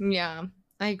movie. Yeah,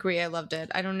 I agree. I loved it.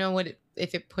 I don't know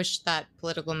if it pushed that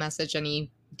political message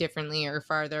any differently or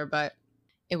farther, but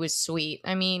it was sweet.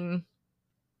 I mean,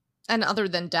 and other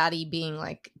than daddy being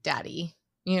like daddy,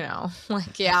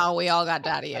 like, yeah, we all got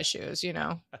daddy issues,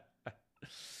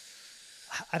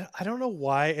 I don't know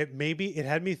why it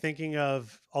had me thinking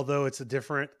of, although it's a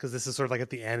different, because this is sort of like at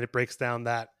the end, it breaks down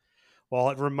that, well,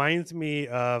 it reminds me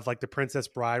of like the Princess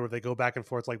Bride, where they go back and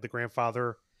forth, like the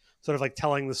grandfather sort of like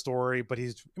telling the story, but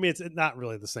it's not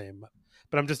really the same,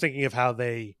 but I'm just thinking of how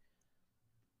they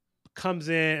comes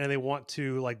in and they want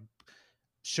to like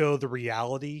show the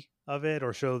reality of it,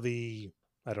 or show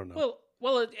I don't know.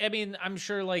 Well, I mean, I'm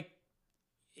sure like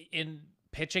in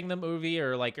pitching the movie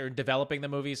or developing the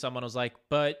movie, someone was like,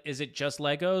 but is it just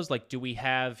Legos? Like, do we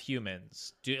have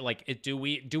humans? Do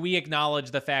we acknowledge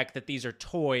the fact that these are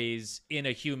toys in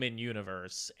a human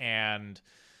universe? And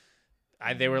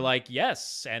they were like,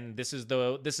 yes, and this is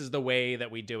the way that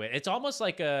we do it. It's almost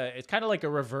like it's kind of like a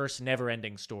reverse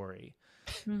Never-Ending Story,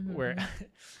 where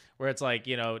it's like,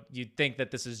 you'd think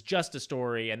that this is just a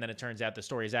story, and then it turns out the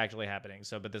story is actually happening.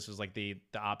 So, but this was like the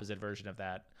opposite version of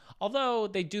that. Although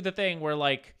they do the thing where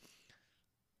like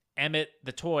Emmett,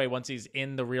 the toy, once he's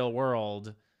in the real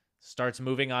world, starts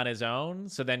moving on his own.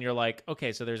 So then you're like,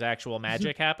 okay, so there's actual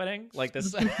magic happening like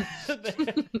this.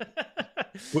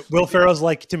 Will Ferrell's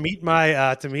like, to meet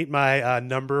my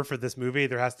number for this movie,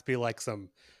 there has to be like some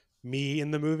me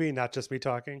in the movie, not just me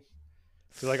talking.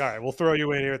 So like, all right, we'll throw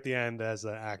you in here at the end as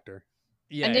an actor.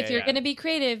 Yeah, and if you're going to be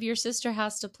creative, your sister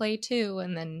has to play too.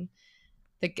 And then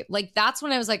that's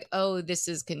when I was like, oh, this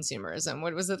is consumerism.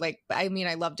 What was it like? I mean,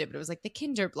 I loved it, but it was like the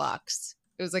Kinder Blocks.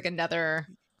 It was like another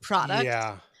product.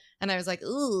 Yeah. And I was like,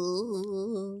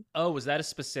 ooh. Oh, was that a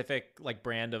specific like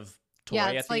brand of toy? Yeah,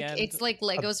 it's like the end? It's like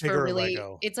Legos for really.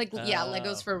 Lego. It's like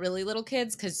Legos for really little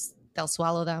kids, because they'll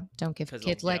swallow them. Don't give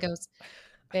kids Legos,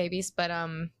 babies. But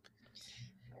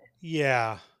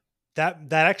yeah, that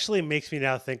actually makes me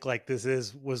now think like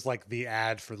was like the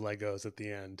ad for Legos at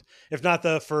the end. If not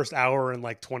the first hour and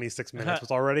like 26 minutes was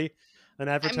already an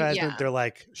advertisement. They're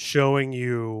like showing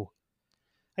you.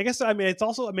 I guess, I mean, it's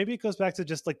also, maybe it goes back to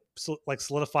just like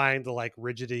solidifying the like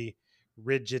rigidity.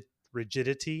 Is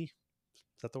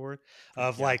that the word?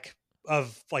 Of like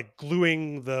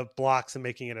gluing the blocks and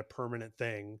making it a permanent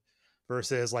thing,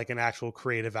 versus like an actual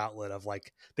creative outlet of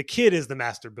like the kid is the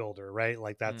master builder, right?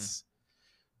 Like that's,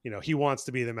 he wants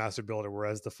to be the master builder,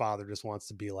 whereas the father just wants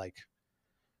to be like,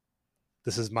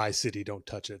 this is my city, don't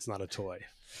touch it, it's not a toy.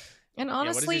 And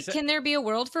honestly, can there be a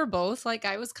world for both? Like,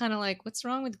 I was kind of like, what's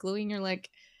wrong with gluing? You're like,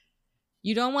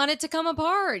 you don't want it to come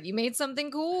apart. You made something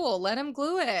cool. Let him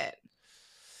glue it.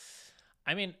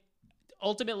 I mean,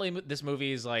 ultimately, this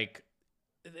movie is like,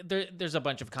 there's a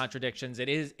bunch of contradictions. It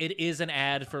is an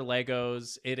ad for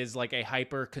Legos. It is like a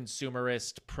hyper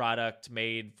consumerist product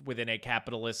made within a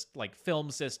capitalist like film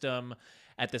system.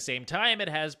 At the same time, it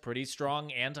has pretty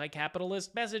strong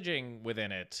anti-capitalist messaging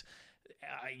within it.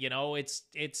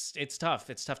 It's tough.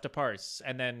 It's tough to parse.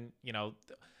 And then,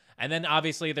 and then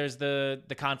obviously there's the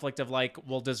conflict of like,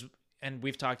 well, and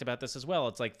we've talked about this as well.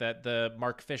 It's like the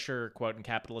Mark Fisher quote in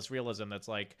Capitalist Realism. That's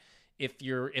like,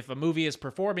 if a movie is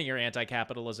performing your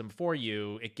anti-capitalism for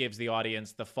you, it gives the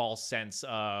audience the false sense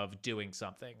of doing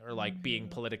something or like being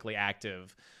politically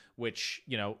active, which,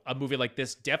 a movie like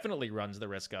this definitely runs the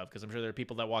risk of, because I'm sure there are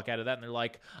people that walk out of that and they're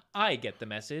like, I get the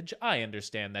message. I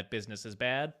understand that business is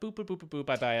bad. Boop, boop, boop, boop, boop.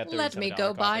 I buy it. Let me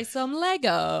go buy some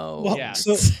Lego. Well, yeah.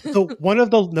 So one of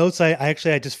the notes I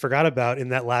just forgot about in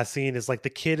that last scene is like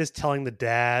the kid is telling the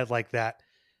dad like that,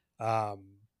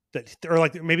 or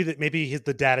like maybe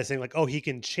the dad is saying like, oh, he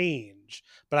can change.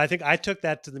 But I think I took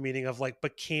that to the meaning of like,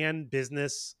 but can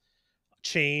business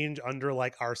change under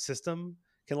like our system?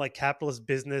 Can like capitalist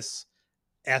business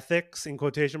ethics in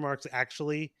quotation marks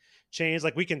actually change?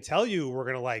 Like, we can tell you we're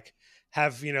going to like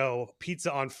have,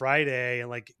 pizza on Friday and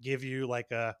like give you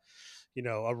like a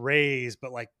raise,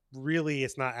 but like really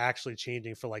it's not actually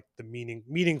changing for like the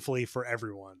meaningfully for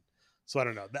everyone. So I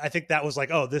don't know. I think that was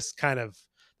like, oh, this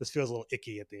feels a little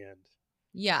icky at the end.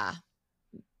 Yeah.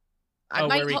 I Oh,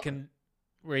 might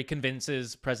where he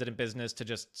convinces President Business to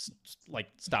just like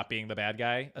stop being the bad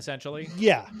guy, essentially.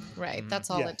 Yeah, right. Mhm.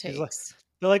 That's all yeah. it He's like, takes.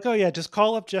 they're like, oh yeah, just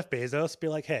call up Jeff Bezos, be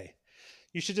like, hey,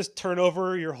 you should just turn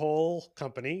over your whole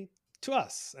company to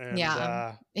us, and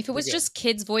Yeah. If it we're was good. just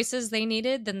kids' voices they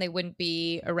needed, then they wouldn't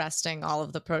be arresting all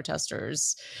of the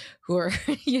protesters who are,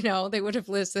 they would have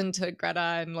listened to Greta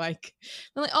and like,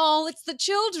 they're like, oh, it's the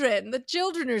children. The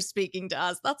children are speaking to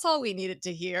us. That's all we needed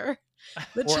to hear.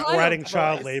 The We're adding child's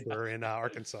child voice. labor in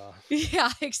Arkansas.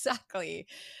 Yeah, exactly.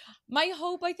 My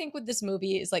hope, I think, with this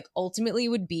movie is like ultimately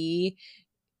would be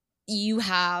you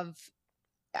have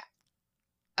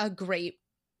a great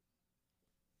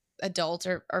adult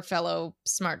or fellow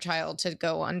smart child to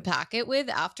go unpack it with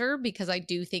after, because I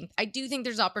do think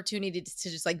there's opportunity to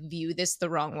just like view this the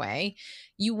wrong way.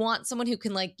 You want someone who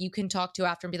can like you can talk to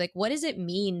after and be like, what does it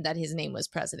mean that his name was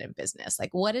President Business?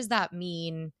 Like, what does that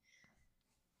mean?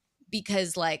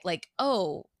 Because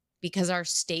because our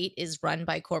state is run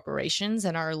by corporations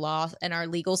and our law and our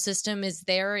legal system is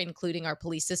there, including our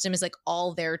police system, is like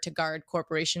all there to guard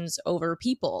corporations over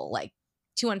people, like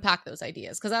to unpack those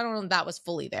ideas. Because I don't know if that was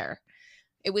fully there.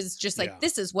 It was just like, Yeah.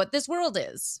 this is what this world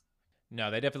is. No,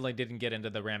 they definitely didn't get into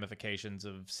the ramifications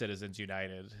of Citizens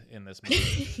United in this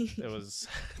movie. It was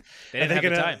they didn't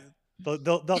have the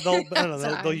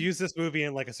time. They'll use this movie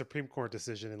in like a Supreme Court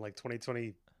decision in like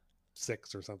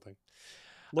 2026 or something.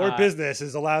 Lord Business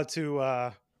is allowed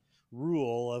to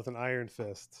rule with an iron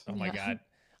fist. Oh my Yeah.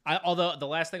 God. Although the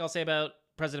last thing I'll say about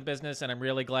President Business, and I'm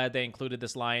really glad they included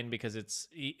this line because it's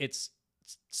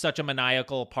such a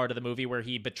maniacal part of the movie where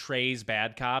he betrays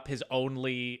Bad Cop, his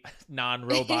only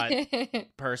non-robot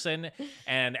person,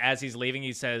 and as he's leaving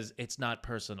he says, it's not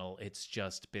personal, it's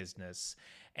just business.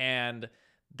 And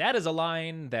that is a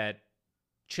line that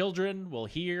children will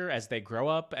hear as they grow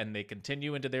up and they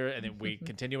continue into and we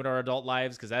continue in our adult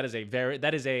lives, because that is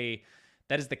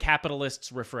the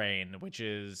capitalist's refrain, which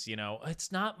is,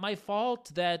 it's not my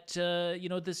fault that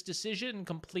this decision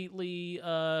completely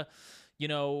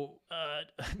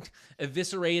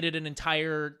eviscerated an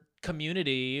entire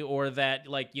community, or that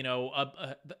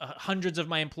hundreds of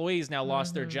my employees now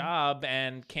lost their job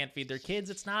and can't feed their kids.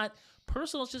 It's not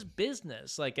personal, it's just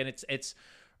business. Like, and it's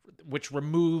which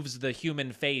removes the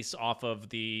human face off of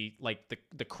the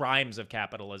crimes of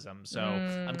capitalism. So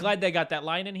I'm glad they got that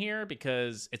line in here,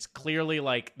 because it's clearly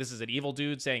like this is an evil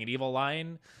dude saying an evil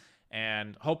line,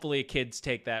 and hopefully kids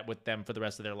take that with them for the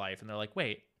rest of their life and they're like,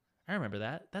 wait, I remember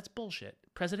that. That's bullshit.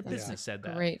 President Business said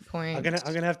that. Great point. I'm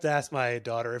gonna have to ask my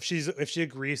daughter if she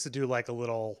agrees to do like a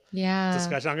little Yeah.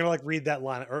 discussion. I'm gonna like read that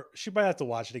line, or she might have to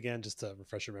watch it again just to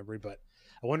refresh her memory. But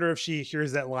I wonder if she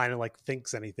hears that line and like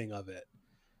thinks anything of it.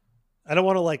 I don't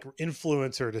want to like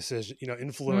influence her decision,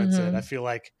 influence it. I feel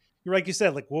like you're like you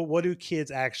said, like what do kids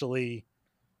actually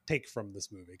take from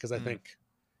this movie? Because I think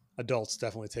adults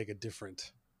definitely take a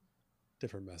different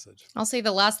message. I'll say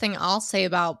the last thing I'll say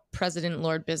about President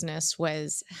Lord Business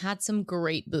was had some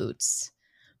great boots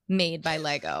made by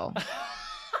Lego.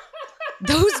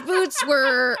 Those boots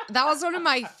that was one of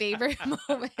my favorite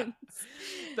moments.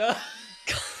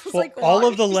 Well, all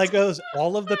of the Legos,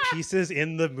 all of the pieces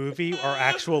in the movie are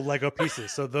actual Lego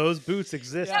pieces. So those boots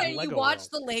exist in Lego you watch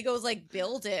world. the Legos like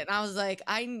build it, and I was like,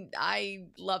 I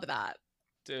love that.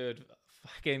 Dude,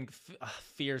 fucking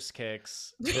fierce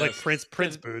kicks. Like Prince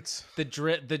boots. The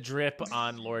drip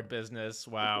on Lord Business.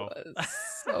 Wow. It was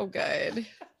so good.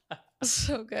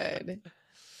 So good.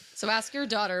 So ask your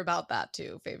daughter about that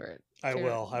too, favorite. I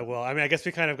will. I mean, I guess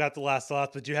we kind of got the last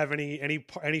thought, but do you have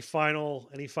any final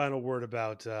word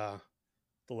about the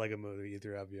Lego movie,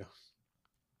 either of you?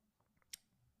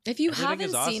 If you Everything haven't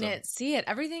is seen awesome. it, see it.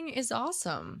 Everything is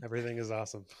awesome. Everything is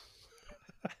awesome.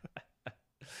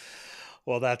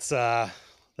 Well, that's a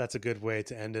good way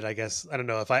to end it, I guess. I don't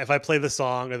know if I play the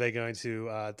song, are they going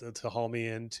to haul me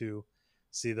in to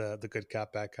see the good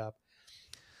cop, bad cop,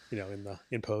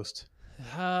 in post?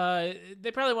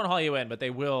 They probably won't haul you in, but they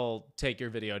will take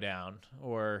your video down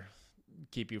or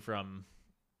keep you from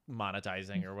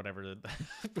monetizing or whatever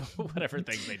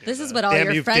things they do. This is what all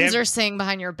your friends are saying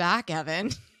behind your back, Evan.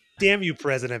 Damn you,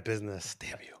 President Business.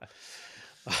 Damn you.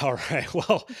 All right.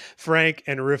 Well, Frank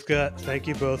and Rivka, thank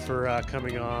you both for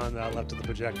coming on Left of the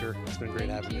Projector. It's been great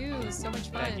having you. Thank you. So much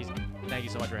fun. Thank you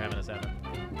so much for having us, Evan.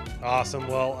 Awesome.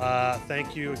 Well,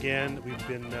 thank you again. We've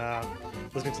been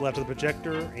listening to Left of the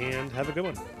Projector, and have a good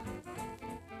one.